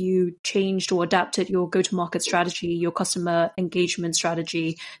how have you changed or adapted your go-to-market strategy, your customer engagement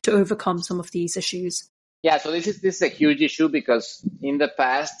strategy to overcome some of these issues? Yeah, so this is a huge issue because in the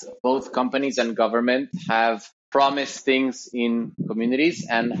past, both companies and government have promised things in communities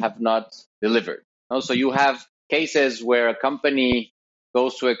and have not delivered. Also, you have cases where a company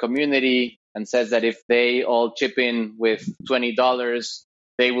goes to a community and says that if they all chip in with $20,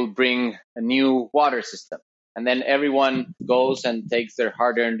 they will bring a new water system. And then everyone goes and takes their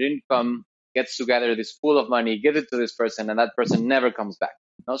hard-earned income, gets together this pool of money, gives it to this person, and that person never comes back.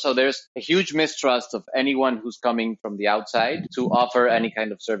 So there's a huge mistrust of anyone who's coming from the outside to offer any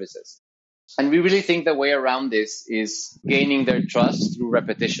kind of services. And we really think the way around this is gaining their trust through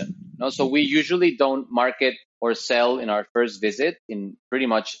repetition. So we usually don't market or sell in our first visit in pretty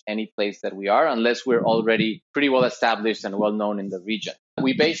much any place that we are, unless we're already pretty well established and well known in the region.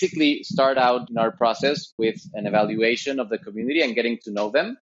 We basically start out in our process with an evaluation of the community and getting to know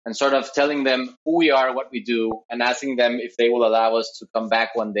them, and sort of telling them who we are, what we do, and asking them if they will allow us to come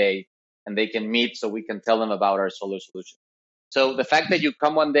back one day and they can meet so we can tell them about our solar solution. So the fact that you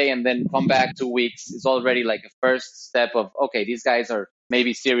come one day and then come back 2 weeks is already like a first step of, okay, these guys are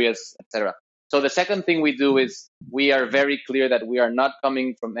maybe serious, etc. So the second thing we do is we are very clear that we are not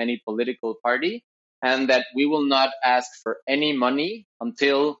coming from any political party and that we will not ask for any money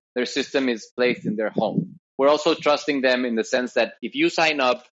until their system is placed in their home. We're also trusting them in the sense that if you sign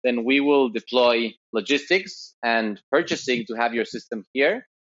up, then we will deploy logistics and purchasing to have your system here,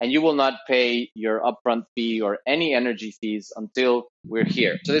 and you will not pay your upfront fee or any energy fees until we're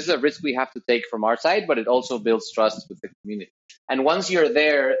here. So this is a risk we have to take from our side, but it also builds trust with the community. And once you're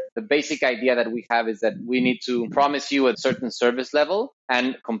there, the basic idea that we have is that we need to promise you a certain service level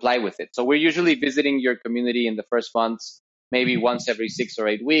and comply with it. So we're usually visiting your community in the first months, maybe once every 6 or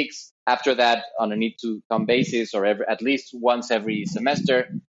 8 weeks. After that, on a need-to-come basis, or at least once every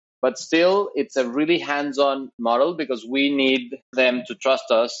semester. But still, it's a really hands-on model because we need them to trust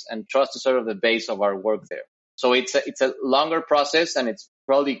us, and trust is sort of the base of our work there. So it's a longer process, and it's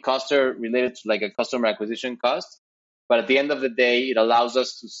probably cost related to like a customer acquisition cost. But at the end of the day, it allows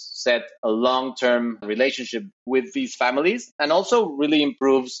us to set a long-term relationship with these families, and also really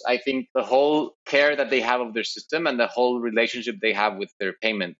improves, I think, the whole care that they have of their system and the whole relationship they have with their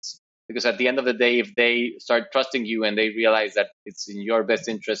payments. Because at the end of the day, if they start trusting you and they realize that it's in your best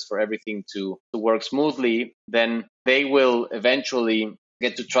interest for everything to work smoothly, then they will eventually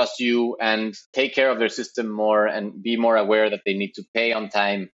get to trust you and take care of their system more and be more aware that they need to pay on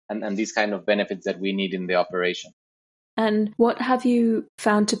time and these kind of benefits that we need in the operation. And what have you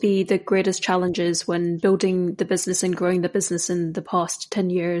found to be the greatest challenges when building the business and growing the business in the past 10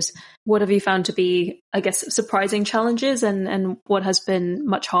 years? What have you found to be, I guess, surprising challenges, and what has been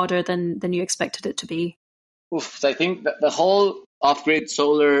much harder than you expected it to be? So I think that the whole off-grid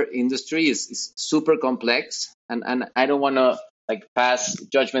solar industry is super complex, and I don't want to pass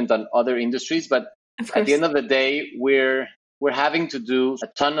judgment on other industries, but at the end of the day, we're having to do a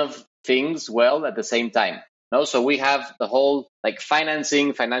ton of things well at the same time. No, so we have the whole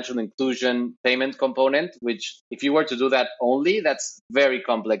financing, financial inclusion, payment component, which if you were to do that only, that's very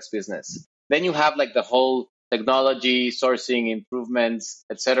complex business. Then you have the whole technology, sourcing improvements,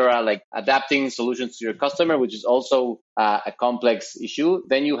 etc., like adapting solutions to your customer, which is also a complex issue.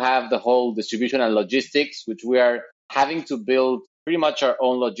 Then you have the whole distribution and logistics, which we are having to build pretty much our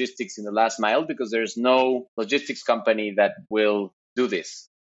own logistics in the last mile because there's no logistics company that will do this.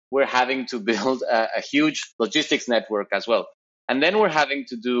 We're having to build a huge logistics network as well. And then we're having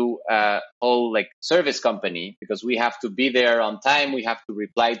to do a whole like service company because we have to be there on time. We have to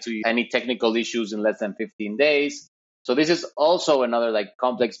reply to any technical issues in less than 15 days. So this is also another like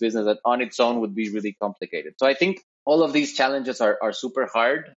complex business that on its own would be really complicated. So I think all of these challenges are super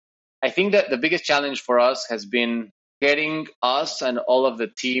hard. I think that the biggest challenge for us has been getting us and all of the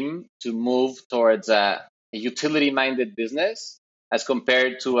team to move towards a utility-minded business as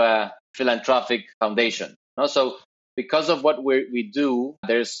compared to a philanthropic foundation. So because of what we do,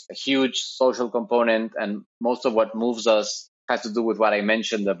 there's a huge social component, and most of what moves us has to do with what I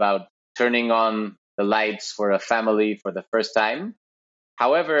mentioned about turning on the lights for a family for the first time.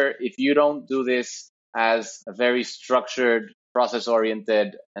 However, if you don't do this as a very structured,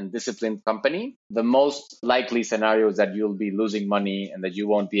 process-oriented, and disciplined company, the most likely scenario is that you'll be losing money and that you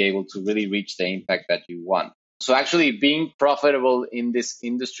won't be able to really reach the impact that you want. So actually being profitable in this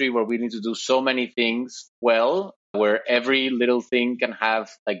industry where we need to do so many things well, where every little thing can have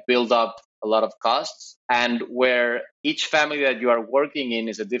like build up a lot of costs, and where each family that you are working in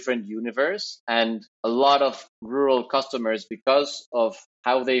is a different universe, and a lot of rural customers, because of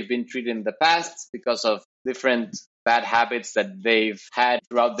how they've been treated in the past, because of different bad habits that they've had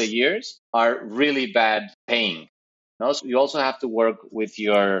throughout the years, are really bad paying. So you also have to work with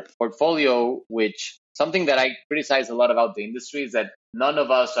your portfolio, which something that I criticize a lot about the industry is that none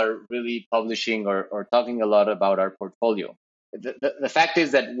of us are really publishing or talking a lot about our portfolio. The fact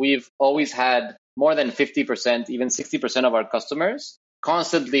is that we've always had more than 50%, even 60% of our customers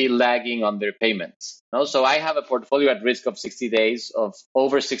constantly lagging on their payments. So I have a portfolio at risk of 60 days of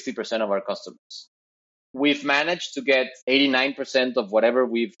over 60% of our customers. We've managed to get 89% of whatever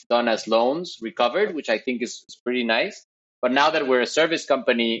we've done as loans recovered, which I think is pretty nice. But now that we're a service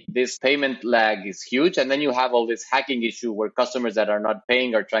company, this payment lag is huge. And then you have all this hacking issue where customers that are not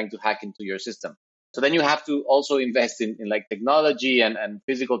paying are trying to hack into your system. So then you have to also invest in like technology and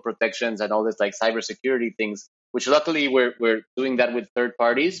physical protections and all this like cybersecurity things, which luckily we're doing that with third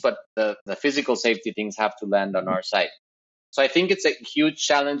parties, but the physical safety things have to land on our side. So I think it's a huge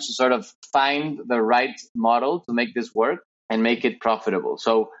challenge to sort of find the right model to make this work and make it profitable.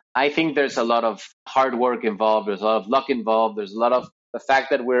 So I think there's a lot of hard work involved. There's a lot of luck involved. There's a lot of the fact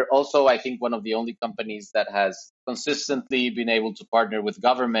that we're also, I think, one of the only companies that has consistently been able to partner with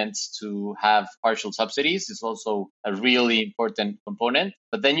governments to have partial subsidies is also a really important component.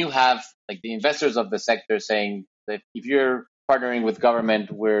 But then you have like the investors of the sector saying that if you're partnering with government,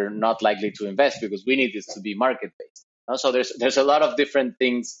 we're not likely to invest because we need this to be market-based. So there's a lot of different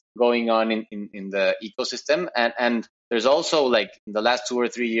things going on in the ecosystem, and there's also like in the last 2 or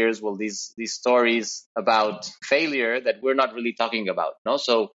 3 years, well, these stories about failure that we're not really talking about.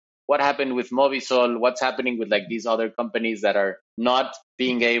 So what happened with Movisol? What's happening with like these other companies that are not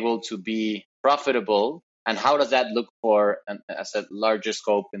being able to be profitable, and how does that look for as a larger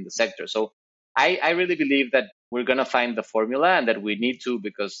scope in the sector? So I really believe that we're going to find the formula and that we need to,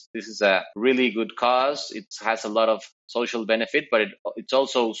 because this is a really good cause. It has a lot of social benefit, but it's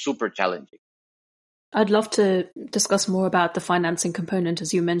also super challenging. I'd love to discuss more about the financing component.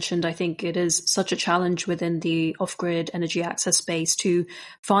 As you mentioned, I think it is such a challenge within the off-grid energy access space to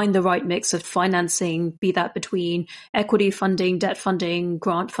find the right mix of financing, be that between equity funding, debt funding,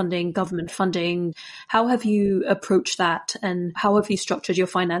 grant funding, government funding. How have you approached that, and how have you structured your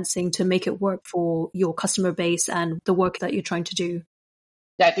financing to make it work for your customer base and the work that you're trying to do?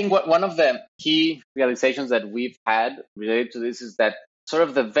 Yeah, I think one of the key realizations that we've had related to this is that sort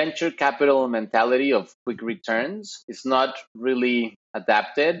of the venture capital mentality of quick returns is not really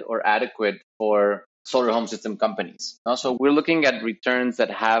adapted or adequate for solar home system companies. So we're looking at returns that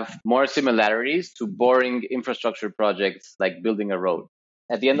have more similarities to boring infrastructure projects like building a road.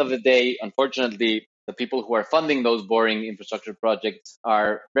 At the end of the day, unfortunately, the people who are funding those boring infrastructure projects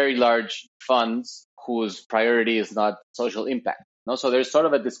are very large funds whose priority is not social impact. So there's sort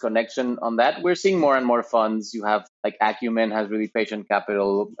of a disconnection on that. We're seeing more and more funds. You have like Acumen has really patient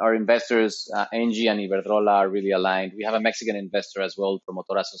capital. Our investors, Engie and Iberdrola, are really aligned. We have a Mexican investor as well,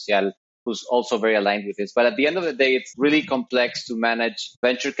 Promotora Social, who's also very aligned with this. But at the end of the day, it's really complex to manage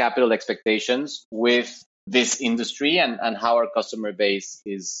venture capital expectations with this industry and how our customer base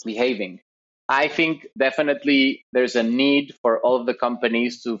is behaving. I think definitely there's a need for all of the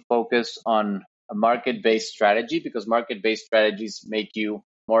companies to focus on a market-based strategy, because market-based strategies make you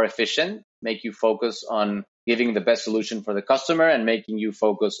more efficient, make you focus on giving the best solution for the customer and making you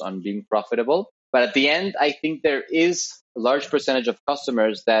focus on being profitable. But at the end, I think there is a large percentage of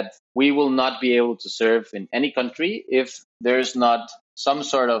customers that we will not be able to serve in any country if there's not some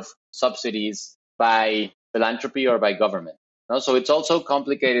sort of subsidies by philanthropy or by government. So it's also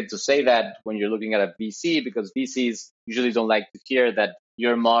complicated to say that when you're looking at a VC, because VCs usually don't like to hear that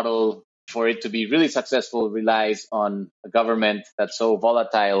your model, for it to be really successful, relies on a government that's so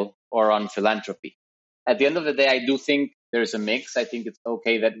volatile or on philanthropy. At the end of the day, I do think there's a mix. I think it's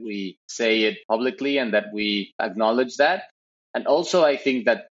okay that we say it publicly and that we acknowledge that. And also, I think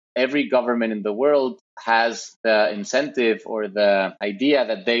that every government in the world has the incentive or the idea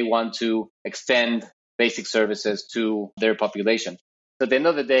that they want to extend basic services to their population. So at the end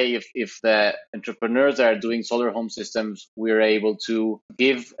of the day, if the entrepreneurs that are doing solar home systems, we're able to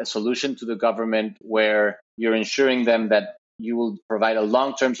give a solution to the government where you're ensuring them that you will provide a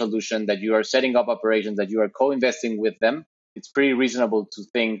long-term solution, that you are setting up operations, that you are co-investing with them, it's pretty reasonable to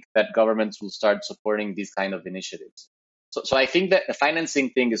think that governments will start supporting these kind of initiatives. So I think that the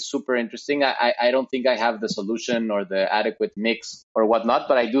financing thing is super interesting. I don't think I have the solution or the adequate mix or whatnot,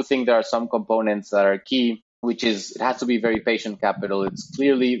 but I do think there are some components that are key, which is it has to be very patient capital. It's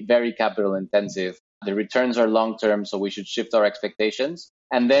clearly very capital intensive. The returns are long-term, so we should shift our expectations.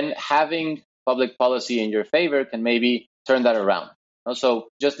 And then having public policy in your favor can maybe turn that around. So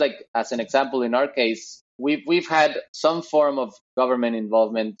just like as an example, in our case, we've had some form of government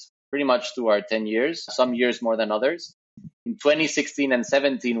involvement pretty much through our 10 years, some years more than others. In 2016 and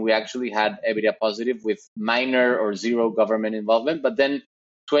 17, we actually had EBITDA positive with minor or zero government involvement. But then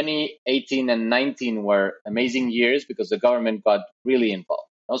 2018 and 19 were amazing years because the government got really involved.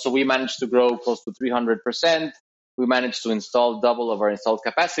 Also, we managed to grow close to 300%. We managed to install double of our installed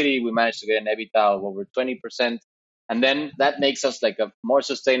capacity. We managed to get an EBITDA of over 20%. And then that makes us like a more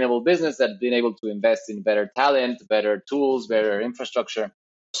sustainable business that's been able to invest in better talent, better tools, better infrastructure.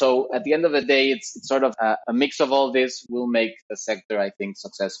 So at the end of the day, it's sort of a mix of all this will make the sector, I think,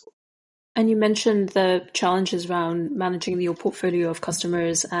 successful. And you mentioned the challenges around managing your portfolio of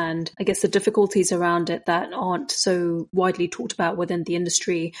customers and I guess the difficulties around it that aren't so widely talked about within the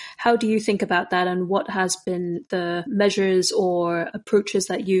industry. How do you think about that, and what has been the measures or approaches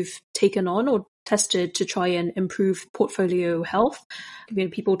that you've taken on or tested to try and improve portfolio health?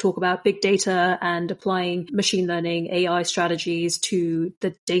 People talk about big data and applying machine learning, AI strategies to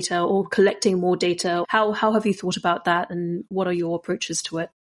the data or collecting more data. How have you thought about that, and what are your approaches to it?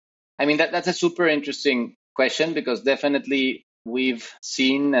 I mean, that's a super interesting question because definitely we've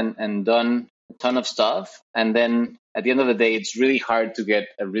seen and done a ton of stuff. And then at the end of the day, it's really hard to get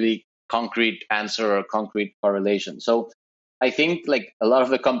a really concrete answer or concrete correlation. So I think like a lot of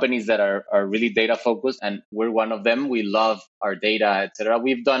the companies that are really data focused, and we're one of them, we love our data, etc.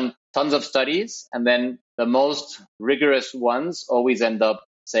 We've done tons of studies, and then the most rigorous ones always end up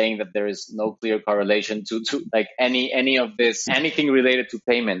saying that there is no clear correlation to like any of this, anything related to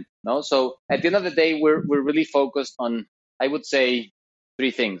payment. No, so at the end of the day, we're really focused on, I would say,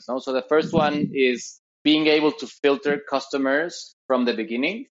 three things. No, so the first one is being able to filter customers from the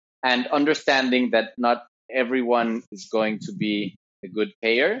beginning and understanding that not everyone is going to be a good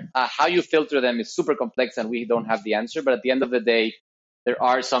payer. How you filter them is super complex and we don't have the answer, but at the end of the day, there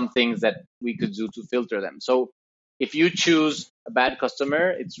are some things that we could do to filter them. So if you choose a bad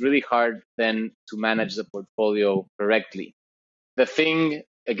customer, it's really hard then to manage the portfolio correctly. The thing,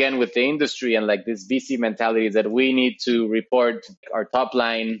 again, with the industry and like this VC mentality is that we need to report our top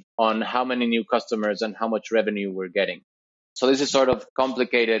line on how many new customers and how much revenue we're getting. So this is sort of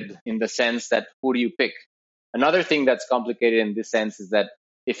complicated in the sense that who do you pick? Another thing that's complicated in this sense is that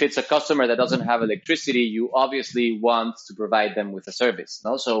if it's a customer that doesn't have electricity, you obviously want to provide them with a service.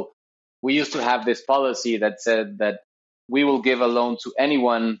 No? So we used to have this policy that said that we will give a loan to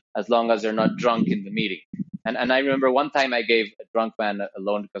anyone as long as they're not drunk in the meeting. And I remember one time I gave a drunk man a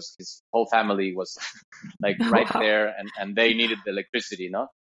loan because his whole family was like right there and they needed the electricity. No,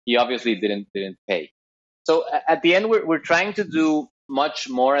 he obviously didn't pay. So at the end, we're trying to do much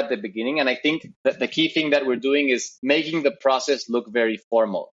more at the beginning. And I think that the key thing that we're doing is making the process look very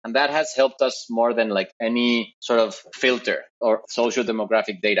formal. And that has helped us more than like any sort of filter or social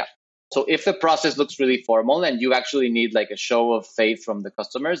demographic data. So if the process looks really formal and you actually need like a show of faith from the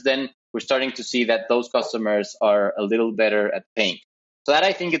customers, then we're starting to see that those customers are a little better at paying. So that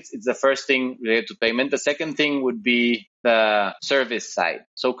I think it's the first thing related to payment. The second thing would be the service side.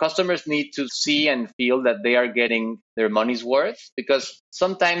 So customers need to see and feel that they are getting their money's worth, because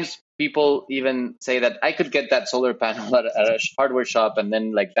sometimes people even say that I could get that solar panel at a hardware shop and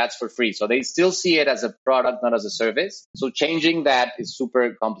then like that's for free. So they still see it as a product, not as a service. So changing that is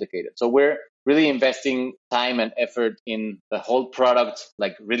super complicated. So we're really investing time and effort in the whole product,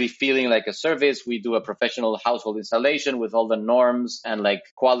 like really feeling like a service. We do a professional household installation with all the norms and like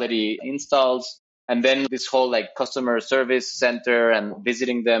quality installs. And then this whole like customer service center and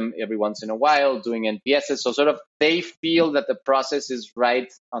visiting them every once in a while, doing NPSs. So sort of they feel that the process is right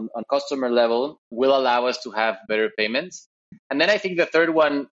on customer level will allow us to have better payments. And then I think the third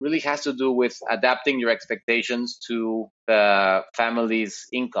one really has to do with adapting your expectations to the family's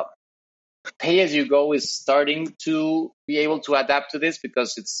income. Pay-as-you-go is starting to be able to adapt to this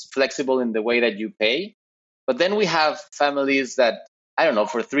because it's flexible in the way that you pay. But then we have families that, I don't know,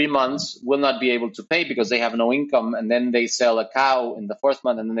 for 3 months will not be able to pay because they have no income, and then they sell a cow in the 4th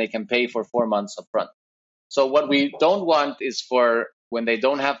month and then they can pay for 4 months upfront. So what we don't want is for when they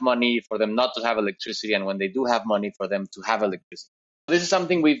don't have money for them not to have electricity, and when they do have money for them to have electricity. This is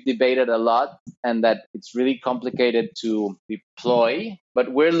something we've debated a lot and that it's really complicated to deploy,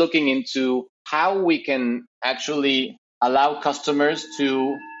 but we're looking into how we can actually allow customers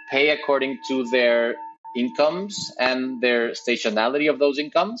to pay according to their incomes and their stationality of those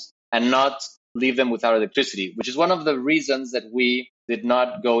incomes and not leave them without electricity, which is one of the reasons that we did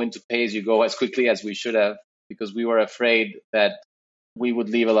not go into pay-as-you-go as quickly as we should have, because we were afraid that we would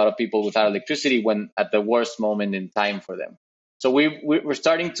leave a lot of people without electricity when at the worst moment in time for them. So we're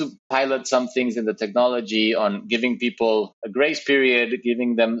starting to pilot some things in the technology on giving people a grace period,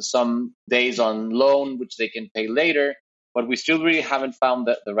 giving them some days on loan, which they can pay later, but we still really haven't found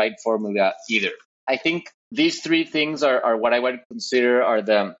the right formula either. I think these three things are what I would consider are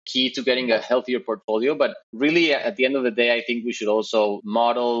the key to getting a healthier portfolio. But really, at the end of the day, I think we should also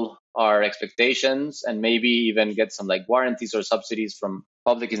model our expectations and maybe even get some like warranties or subsidies from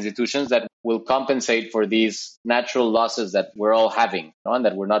public institutions that will compensate for these natural losses that we're all having, you know, and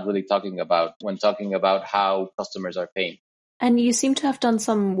that we're not really talking about when talking about how customers are paying. And you seem to have done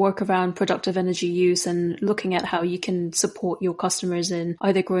some work around productive energy use and looking at how you can support your customers in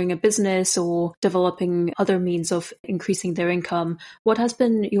either growing a business or developing other means of increasing their income. What has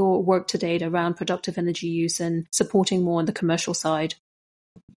been your work to date around productive energy use and supporting more on the commercial side?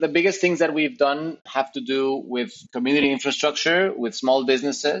 The biggest things that we've done have to do with community infrastructure, with small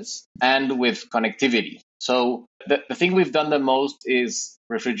businesses, and with connectivity. So the thing we've done the most is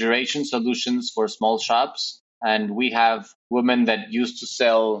refrigeration solutions for small shops. And we have women that used to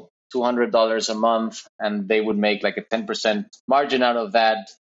sell $200 a month and they would make like a 10% margin out of that.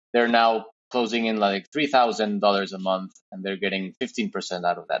 They're now closing in like $3,000 a month and they're getting 15%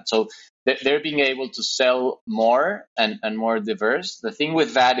 out of that. So they're being able to sell more and more diverse. The thing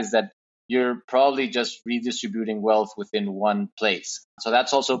with that is that you're probably just redistributing wealth within one place. So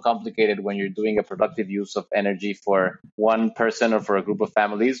that's also complicated when you're doing a productive use of energy for one person or for a group of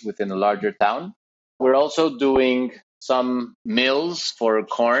families within a larger town. We're also doing some mills for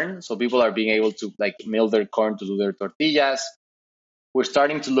corn. So people are being able to like mill their corn to do their tortillas. We're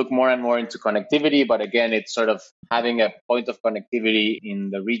starting to look more and more into connectivity, but again, it's sort of having a point of connectivity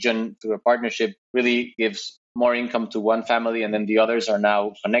in the region through a partnership really gives more income to one family, and then the others are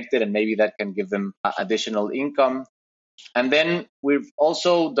now connected, and maybe that can give them additional income. And then we've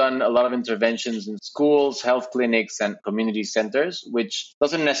also done a lot of interventions in schools, health clinics, and community centers, which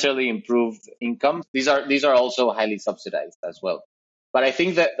doesn't necessarily improve income. These are also highly subsidized as well. But I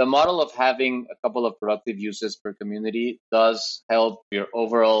think that the model of having a couple of productive uses per community does help your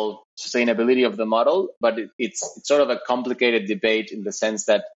overall sustainability of the model. But it's sort of a complicated debate in the sense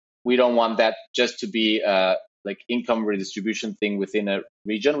that we don't want that just to be like income redistribution thing within a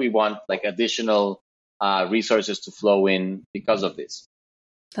region. We want like additional resources to flow in because of this.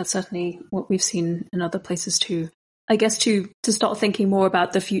 That's certainly what we've seen in other places too. I guess to start thinking more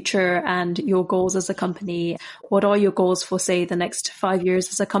about the future and your goals as a company, what are your goals for, say, the next 5 years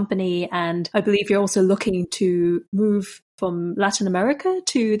as a company? And I believe you're also looking to move from Latin America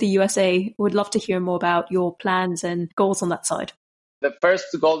to the USA. Would love to hear more about your plans and goals on that side. The first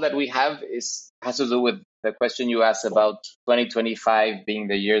goal that we have has to do with the question you asked about 2025 being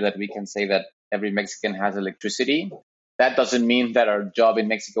the year that we can say that every Mexican has electricity. That doesn't mean that our job in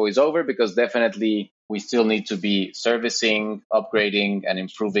Mexico is over, because definitely we still need to be servicing, upgrading, and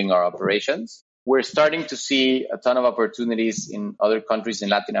improving our operations. we're starting to see a ton of opportunities in other countries in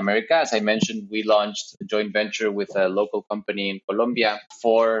Latin America. As I mentioned, we launched a joint venture with a local company in Colombia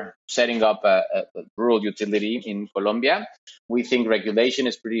for setting up a rural utility in Colombia. We think regulation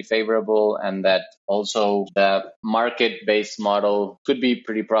is pretty favorable and that also the market-based model could be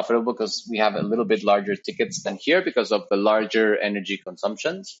pretty profitable because we have a little bit larger tickets than here because of the larger energy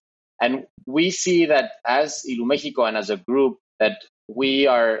consumptions. And we see that as Ilumexico and as a group that we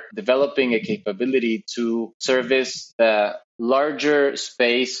are developing a capability to service the larger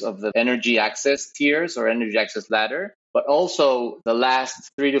space of the energy access tiers or energy access ladder, but also the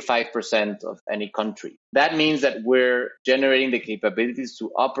last 3 to 5% of any country. That means that we're generating the capabilities to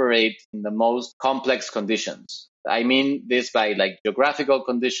operate in the most complex conditions. I mean this by like geographical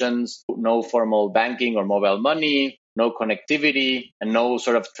conditions, no formal banking or mobile money, no connectivity, and no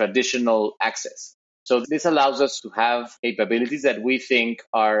sort of traditional access. So this allows us to have capabilities that we think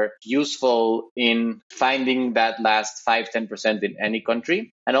are useful in finding that last 5-10% in any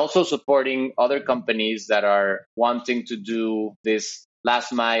country, and also supporting other companies that are wanting to do this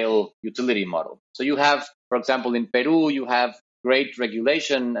last mile utility model. So you have, for example, in Peru, you have great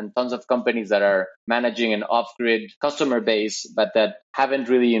regulation and tons of companies that are managing an off-grid customer base, but that haven't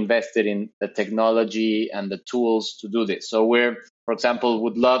really invested in the technology and the tools to do this. So we're, for example,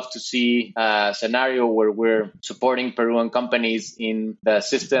 would love to see a scenario where we're supporting Peruvian companies in the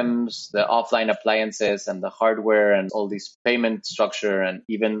systems, the offline appliances, and the hardware, and all this payment structure, and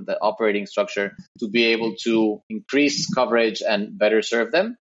even the operating structure to be able to increase coverage and better serve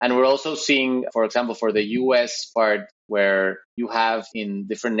them. And we're also seeing, for example, for the US part, where you have in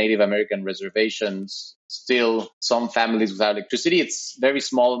different Native American reservations still some families without electricity. It's very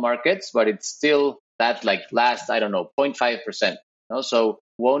small markets, but it's still that like last, 0.5%. So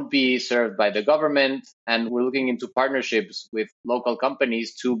won't be served by the government. And we're looking into partnerships with local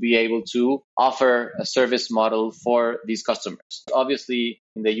companies to be able to offer a service model for these customers. Obviously,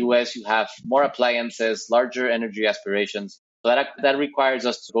 in the US, you have more appliances, larger energy aspirations. So that requires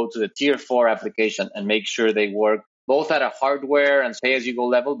us to go to the tier 4 application and make sure they work both at a hardware and pay-as-you-go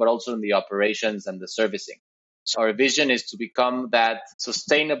level, but also in the operations and the servicing. So our vision is to become that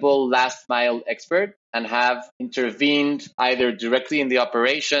sustainable last mile expert and have intervened either directly in the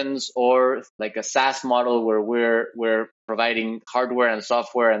operations or like a SaaS model where we're providing hardware and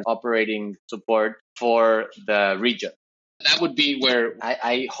software and operating support for the region. That would be where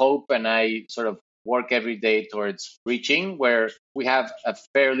I hope and I sort of work every day towards reaching, where we have a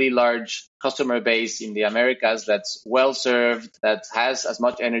fairly large customer base in the Americas that's well served, that has as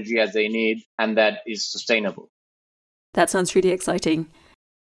much energy as they need, and that is sustainable. That sounds really exciting.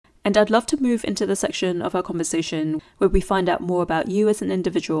 And I'd love to move into the section of our conversation where we find out more about you as an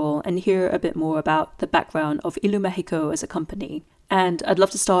individual and hear a bit more about the background of Ilumexico as a company. And I'd love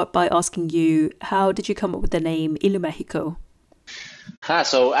to start by asking you, how did you come up with the name Ilumexico?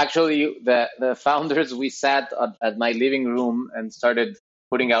 So actually, the founders, we sat at my living room and started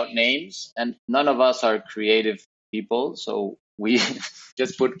putting out names, and none of us are creative people. So we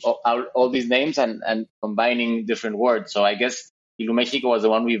just put out all these names and combining different words. So I guess Ilumexico was the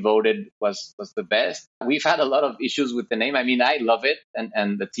one we voted was the best. We've had a lot of issues with the name. I mean, I love it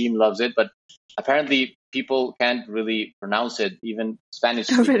and the team loves it, but apparently people can't really pronounce it, even Spanish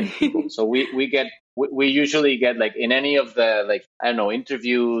speaking people. So we usually get like in any of the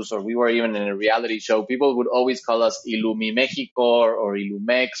interviews, or we were even in a reality show, people would always call us Ilumimexico or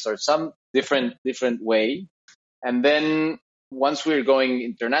Ilumex or some different way. And then once we're going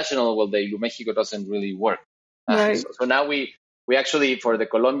international, well, the Ilumexico doesn't really work. Right. So now we actually, for the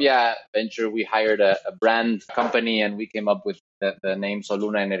Colombia venture, we hired a brand company and we came up with the name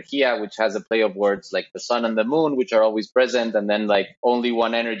Soluna Energía, which has a play of words like the sun and the moon, which are always present, and then like only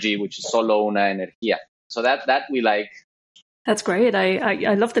one energy, which is Solo una Energía. So that we like. That's great.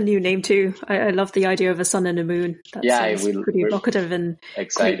 I love the new name too. I love the idea of a sun and a moon. That sounds pretty evocative and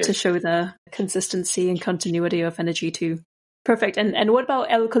excited. Great to show the consistency and continuity of energy too. Perfect. And what about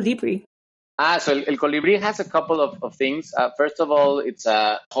El Colibri? So El Colibri has a couple of things. First of all, it's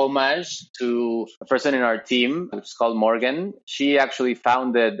a homage to a person in our team, which is called Morgan. She actually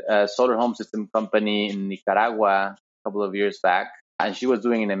founded a solar home system company in Nicaragua a couple of years back, and she was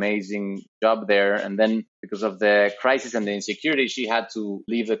doing an amazing job there. And then because of the crisis and the insecurity, she had to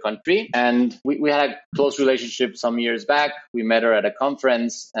leave the country. And we had a close relationship some years back. We met her at a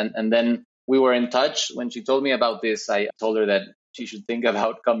conference, and then we were in touch. When she told me about this, I told her that she should think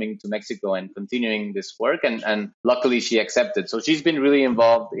about coming to Mexico and continuing this work. And luckily she accepted. So she's been really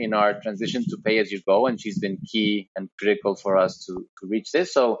involved in our transition to pay as you go. And she's been key and critical for us to reach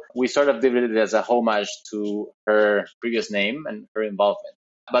this. So we sort of did it as a homage to her previous name and her involvement.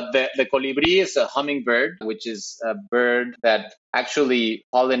 But the colibri is a hummingbird, which is a bird that actually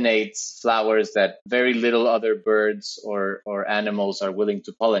pollinates flowers that very little other birds or animals are willing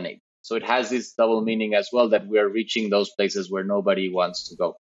to pollinate. So it has this double meaning as well, that we're reaching those places where nobody wants to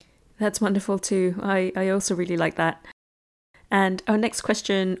go. That's wonderful too. I also really like that. And our next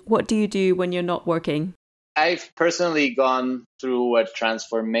question, what do you do when you're not working? I've personally gone through a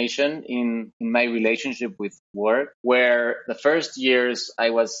transformation in my relationship with work, where the first years I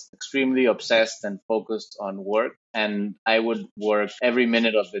was extremely obsessed and focused on work, and I would work every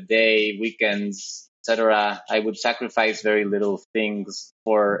minute of the day, weekends, etc. I would sacrifice very little things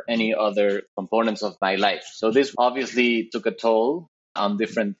for any other components of my life. So this obviously took a toll on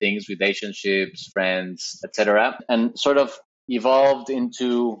different things, relationships, friends, etc., and sort of evolved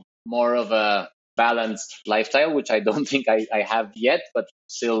into more of a balanced lifestyle, which I don't think I have yet, but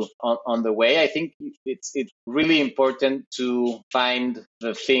still on the way. I think it's really important to find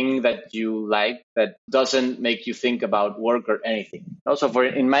the thing that you like that doesn't make you think about work or anything. Also,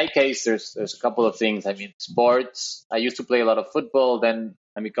 in my case, there's a couple of things. I mean, sports. I used to play a lot of football. Then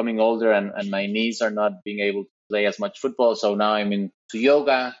I'm becoming older, and my knees are not being able to play as much football. So now I'm into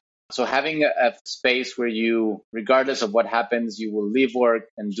yoga. So having a space where you, regardless of what happens, you will leave work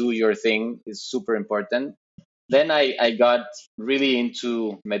and do your thing is super important. Then I got really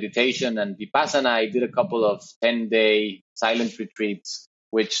into meditation and Vipassana. I did a couple of 10-day silent retreats,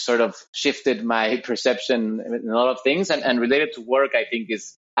 which sort of shifted my perception in a lot of things. And related to work, I think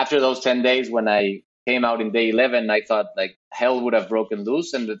is after those 10 days, when I came out in day 11, I thought like hell would have broken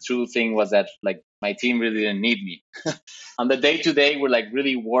loose. And the true thing was that like my team really didn't need me. On the day to day, we're like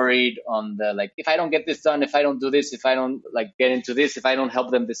really worried on the, like, if I don't get this done, if I don't do this, if I don't like get into this, if I don't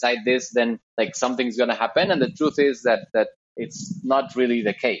help them decide this, then like something's going to happen. And the truth is that it's not really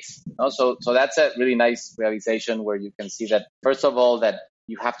the case. So that's a really nice realization where you can see that, first of all, that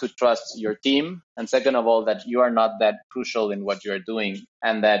you have to trust your team. And second of all, that you are not that crucial in what you're doing,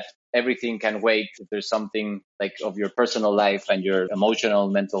 and that everything can wait if there's something like of your personal life and your emotional,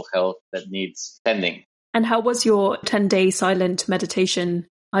 mental health that needs tending. And how was your 10-day silent meditation?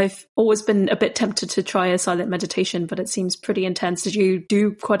 I've always been a bit tempted to try a silent meditation, but it seems pretty intense. Did you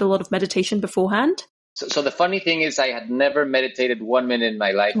do quite a lot of meditation beforehand? So the funny thing is I had never meditated 1 minute in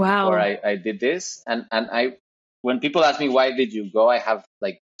my life before I did this. And I, when people ask me, why did you go? I have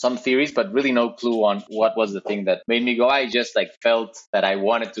like some theories, but really no clue on what was the thing that made me go. I just like felt that I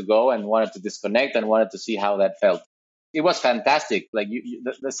wanted to go and wanted to disconnect and wanted to see how that felt. It was fantastic. Like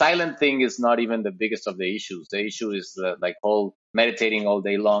the silent thing is not even the biggest of the issues. The issue is the like whole meditating all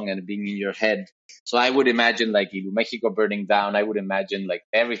day long and being in your head. So I would imagine like Mexico burning down. I would imagine like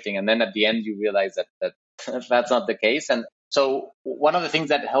everything. And then at the end, you realize that that's not the case. And so one of the things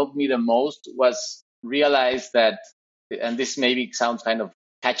that helped me the most was realize that, and this maybe sounds kind of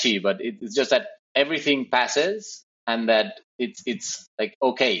catchy, but it's just that everything passes and that it's like,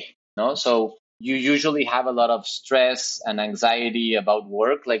 okay, no? So you usually have a lot of stress and anxiety about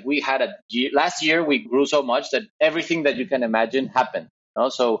work. Like we had last year, we grew so much that everything that you can imagine happened. No?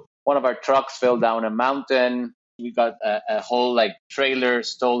 So one of our trucks fell down a mountain. We got a whole like trailer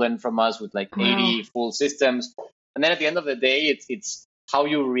stolen from us with like 80 full systems. And then at the end of the day, it's how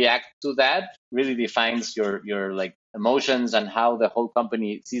you react to that really defines your like emotions and how the whole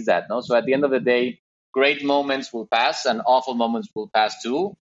company sees that. No? So at the end of the day, great moments will pass and awful moments will pass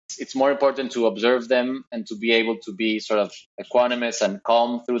too. It's more important to observe them and to be able to be sort of equanimous and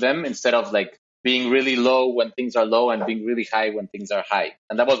calm through them instead of like being really low when things are low and being really high when things are high.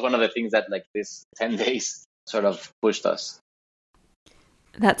 And that was one of the things that like this 10 days sort of pushed us.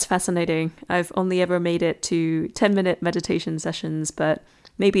 That's fascinating. I've only ever made it to 10-minute meditation sessions, but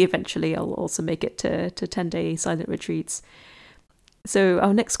maybe eventually I'll also make it to 10-day silent retreats. So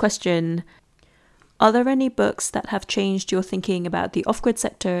our next question, are there any books that have changed your thinking about the off-grid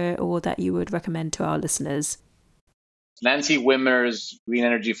sector or that you would recommend to our listeners? Nancy Wimmer's Green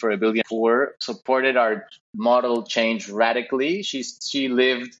Energy for a Billion Poor supported our model change radically. She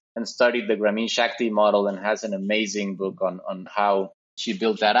lived and studied the Grameen Shakti model and has an amazing book on how she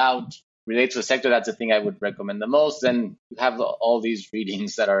built that out. Related to the sector, that's the thing I would recommend the most. Then you have all these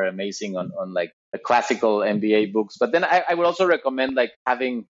readings that are amazing on like the classical MBA books. But then I would also recommend like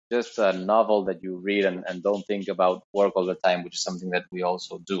having just a novel that you read and don't think about work all the time, which is something that we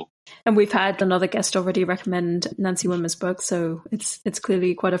also do. And we've had another guest already recommend Nancy Wimmer's book, so it's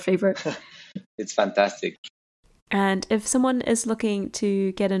clearly quite a favorite. It's fantastic. And if someone is looking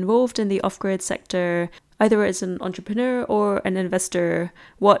to get involved in the off-grid sector, either as an entrepreneur or an investor,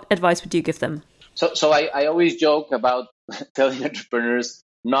 what advice would you give them? So I always joke about telling entrepreneurs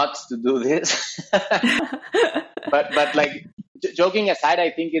not to do this, but like joking aside,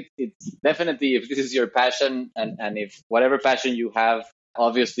 I think it's definitely, if this is your passion and if whatever passion you have,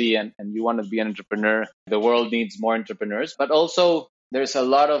 obviously, and you want to be an entrepreneur, the world needs more entrepreneurs. But also, there's a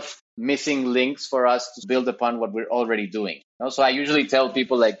lot of missing links for us to build upon what we're already doing. So I usually tell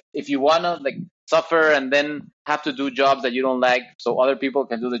people, like, if you want to suffer and then have to do jobs that you don't like so other people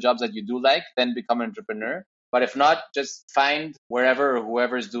can do the jobs that you do like, then become an entrepreneur. But if not, just find wherever or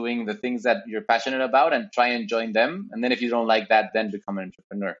whoever's doing the things that you're passionate about and try and join them. And then if you don't like that, then become an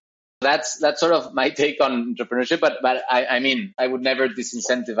entrepreneur. That's sort of my take on entrepreneurship. But I mean, I would never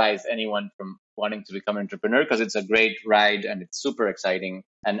disincentivize anyone from wanting to become an entrepreneur, because it's a great ride and it's super exciting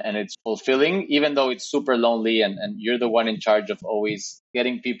and it's fulfilling, even though it's super lonely and you're the one in charge of always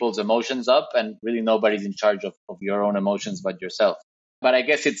getting people's emotions up, and really nobody's in charge of your own emotions but yourself. But I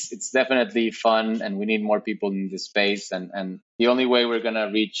guess it's definitely fun, and we need more people in this space. And the only way we're going to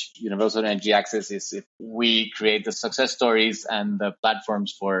reach universal energy access is if we create the success stories and the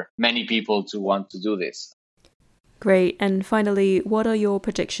platforms for many people to want to do this. Great. And finally, what are your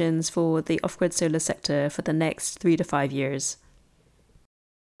predictions for the off-grid solar sector for the next 3 to 5 years?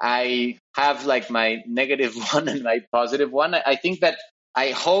 I have my negative one and my positive one. I think that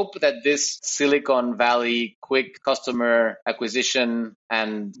I hope that this Silicon Valley quick customer acquisition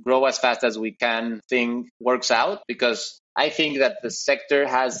and grow as fast as we can thing works out, because I think that the sector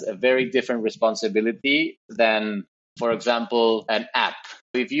has a very different responsibility than, for example, an app.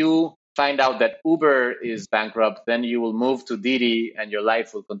 If you find out that Uber is bankrupt, then you will move to Didi and your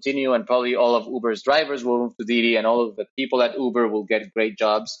life will continue, and probably all of Uber's drivers will move to Didi and all of the people at Uber will get great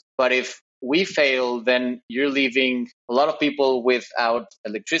jobs. But if we fail, then you're leaving a lot of people without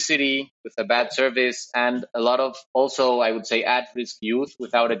electricity, with a bad service, and a lot of also, I would say, at-risk youth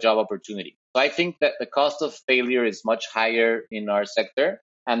without a job opportunity. So I think that the cost of failure is much higher in our sector.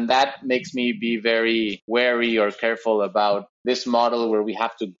 And that makes me be very wary or careful about this model where we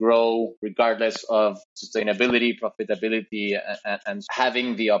have to grow regardless of sustainability, profitability, and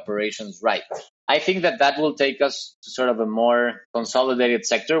having the operations right. I think that will take us to sort of a more consolidated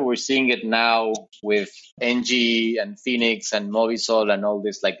sector. We're seeing it now with Engie and Phoenix and Movisol and all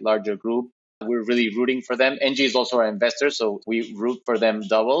this larger group. We're really rooting for them. Engie is also our investor, so we root for them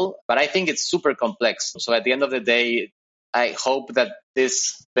double. But I think it's super complex. So at the end of the day, I hope that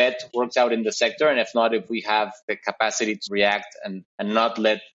this bet works out in the sector. And if not, if we have the capacity to react and not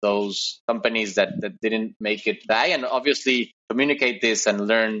let those companies that didn't make it die, and obviously communicate this and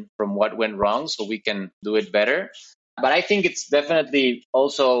learn from what went wrong so we can do it better. But I think it's definitely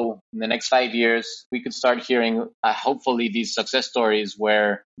also in the next 5 years, we could start hearing, hopefully, these success stories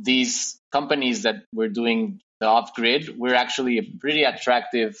where these companies that we're doing the off-grid, we're actually a pretty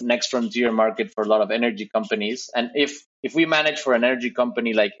attractive next frontier market for a lot of energy companies. And if we manage for an energy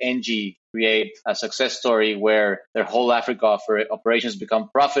company like Engie create a success story where their whole Africa operations become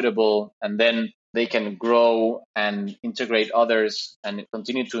profitable, and then they can grow and integrate others and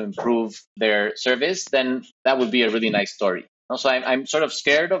continue to improve their service, then that would be a really nice story. Also, I'm sort of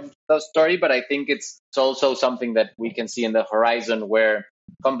scared of the story, but I think it's also something that we can see in the horizon, where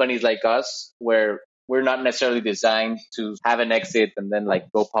companies like us, where we're not necessarily designed to have an exit and then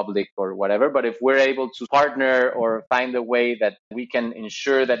go public or whatever. But if we're able to partner or find a way that we can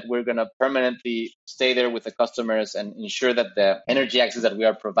ensure that we're going to permanently stay there with the customers and ensure that the energy access that we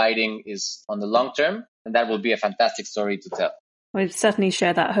are providing is on the long term, then that will be a fantastic story to tell. We certainly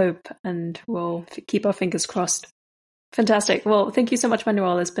share that hope, and we'll keep our fingers crossed. Fantastic. Well, thank you so much,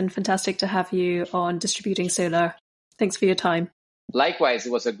 Manuel. It's been fantastic to have you on Distributing Solar. Thanks for your time. Likewise,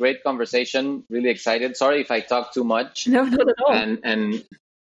 it was a great conversation. Really excited. Sorry if I talked too much. No, not at all. And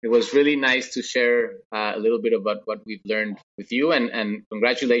it was really nice to share a little bit about what we've learned with you. And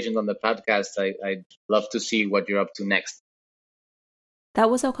congratulations on the podcast. I'd love to see what you're up to next. That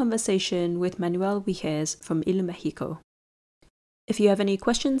was our conversation with Manuel Viges from IlMexico. If you have any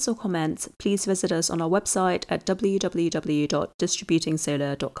questions or comments, please visit us on our website at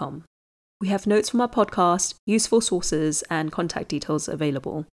www.distributingsolar.com. We have notes from our podcast, useful sources, and contact details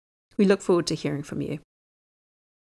available. We look forward to hearing from you.